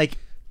 different like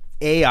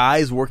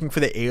AIs working for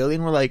the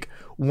alien, where like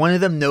one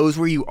of them knows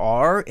where you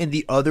are and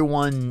the other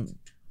one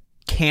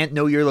can't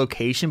know your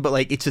location, but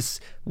like it's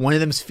just one of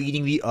them's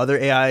feeding the other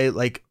AI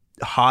like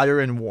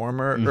hotter and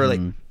warmer or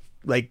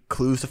like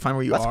clues to find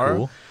where you are.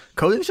 Cool.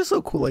 Coding's just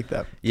so cool like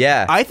that.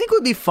 Yeah. I think what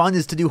would be fun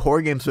is to do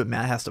horror games, but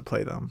Matt has to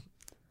play them.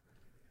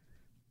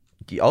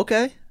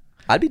 Okay.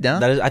 I'd be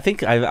down. That is, I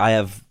think I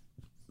have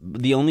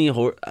the only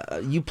horror.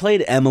 You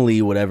played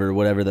Emily,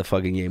 whatever the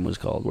fucking game was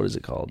called. What is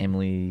it called?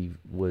 Emily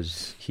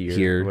was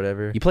here. Or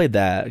whatever. You played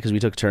that because we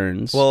took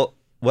turns. Well,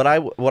 but I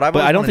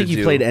don't think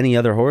you played any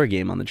other horror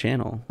game on the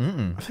channel.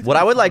 What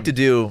I would like to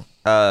do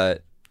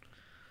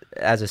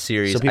as a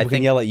series, so people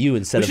can yell at you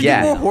instead we of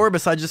should do more horror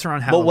besides just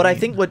around Halloween. Well, what I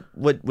think what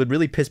would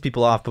really piss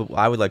people off, but what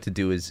I would like to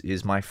do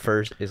is my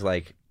first is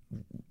like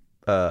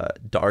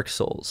Dark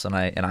Souls, and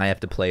I have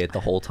to play it the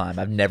whole time.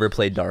 I've never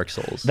played Dark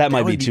Souls. That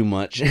might be too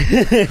much.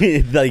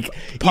 Like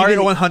part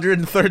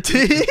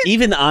 113.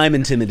 Even I'm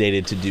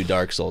intimidated to do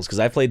Dark Souls because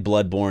I played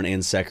Bloodborne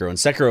and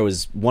Sekiro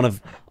is one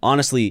of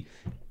honestly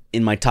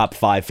in my top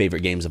 5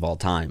 favorite games of all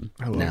time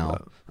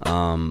now.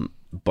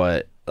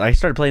 But I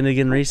started playing it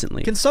again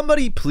recently. Can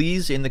somebody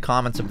please, in the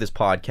comments of this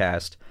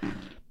podcast,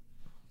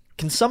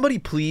 can somebody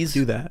please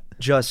do that?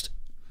 Just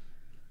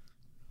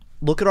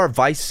look at our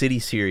Vice City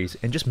series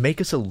and just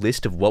make us a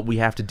list of what we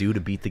have to do to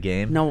beat the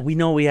game. No, we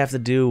know what we have to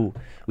do.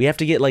 We have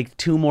to get like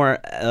 2 more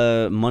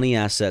money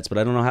assets, but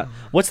I don't know how.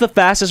 What's the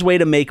fastest way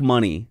to make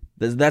money?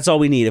 That's all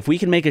we need. If we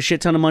can make a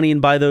shit ton of money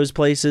and buy those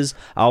places,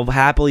 I'll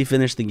happily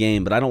finish the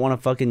game. But I don't want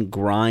to fucking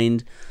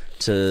grind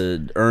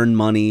to earn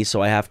money,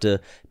 so I have to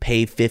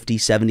pay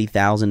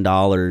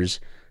 $50,000-$70,000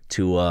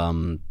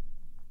 to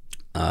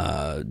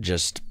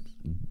just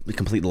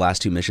complete the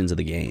last 2 missions of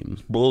the game.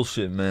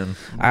 Bullshit, man.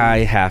 I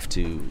have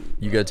to.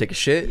 You gotta take a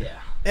shit? Yeah.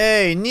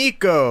 Hey,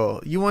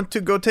 Nico, you want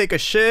to go take a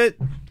shit?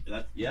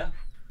 Yeah.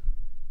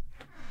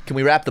 Can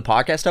we wrap the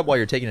podcast up while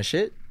you're taking a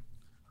shit?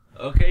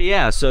 Okay,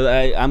 yeah. So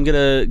I'm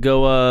gonna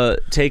go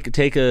take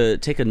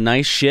a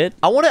nice shit.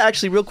 I want to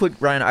actually real quick,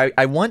 Ryan.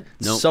 I want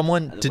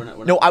someone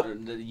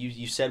to.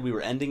 You said we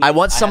were ending. I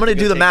want someone to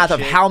do the math of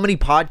how many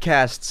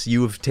podcasts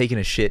you have taken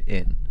a shit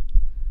in.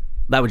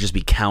 That would just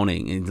be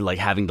counting and like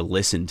having to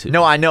listen to.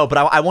 No, I know, but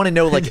I want to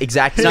know like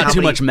exactly. It's not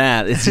too much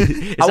math. It's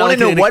I want to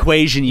know what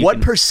equation. What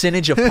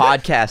percentage of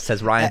podcasts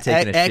has Ryan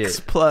taken a X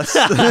shit? plus.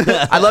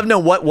 I love to know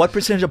what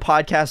percentage of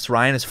podcasts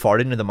Ryan has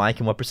farted into the mic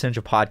and what percentage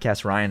of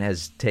podcasts Ryan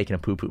has taken a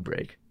poo poo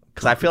break.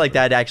 Because I feel like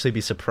that'd actually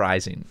be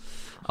surprising.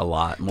 A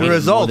lot. The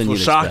results will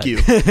shock you.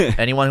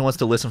 Anyone who wants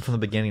to listen from the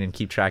beginning and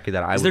keep track of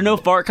that, Is there no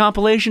fart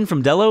compilation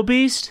from Dello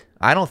Beast?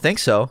 I don't think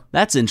so.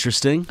 That's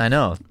interesting. I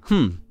know.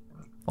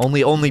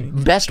 Only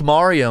best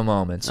Mario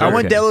moments. I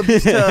want Dello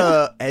Beast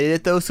to edit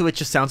it though, so it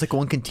just sounds like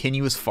one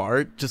continuous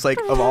fart, just like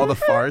of all the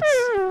farts.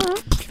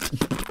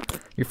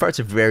 Your farts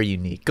are very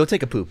unique. Go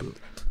take a poo poo.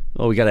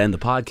 Oh, we got to end the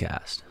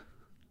podcast.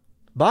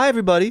 Bye,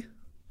 everybody.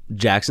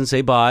 Jackson,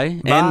 say bye.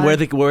 Bye. And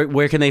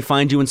where can they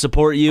find you and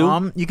support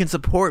you? You can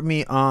support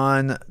me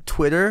on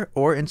Twitter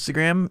or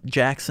Instagram,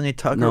 Jackson A.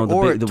 Tucker, No,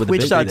 or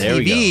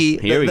Twitch.tv.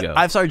 Here we go.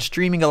 I've started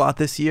streaming a lot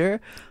this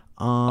year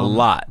A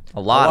lot.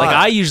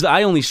 Like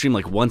I only stream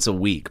like once a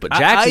week, but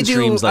Jackson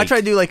streams like I try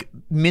to do like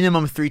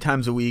minimum 3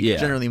 times a week.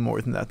 Generally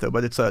more than that though.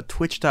 But it's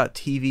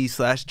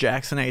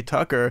twitch.tv/Jackson A.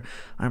 Tucker.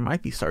 I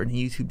might be starting a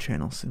YouTube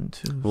channel soon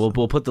too.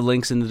 We'll put the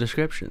links in the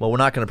description. Well, we're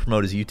not going to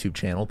promote his YouTube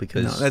channel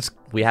because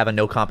we have a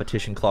no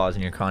competition clause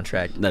in your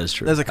contract. That is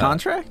true. There's a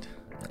contract?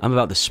 I'm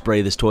about to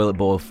spray this toilet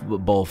bowl,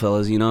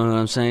 fellas. You know what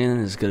I'm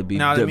saying? It's gonna be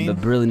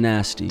really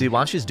nasty. Dude, why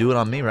don't you just do it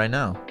on me right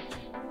now?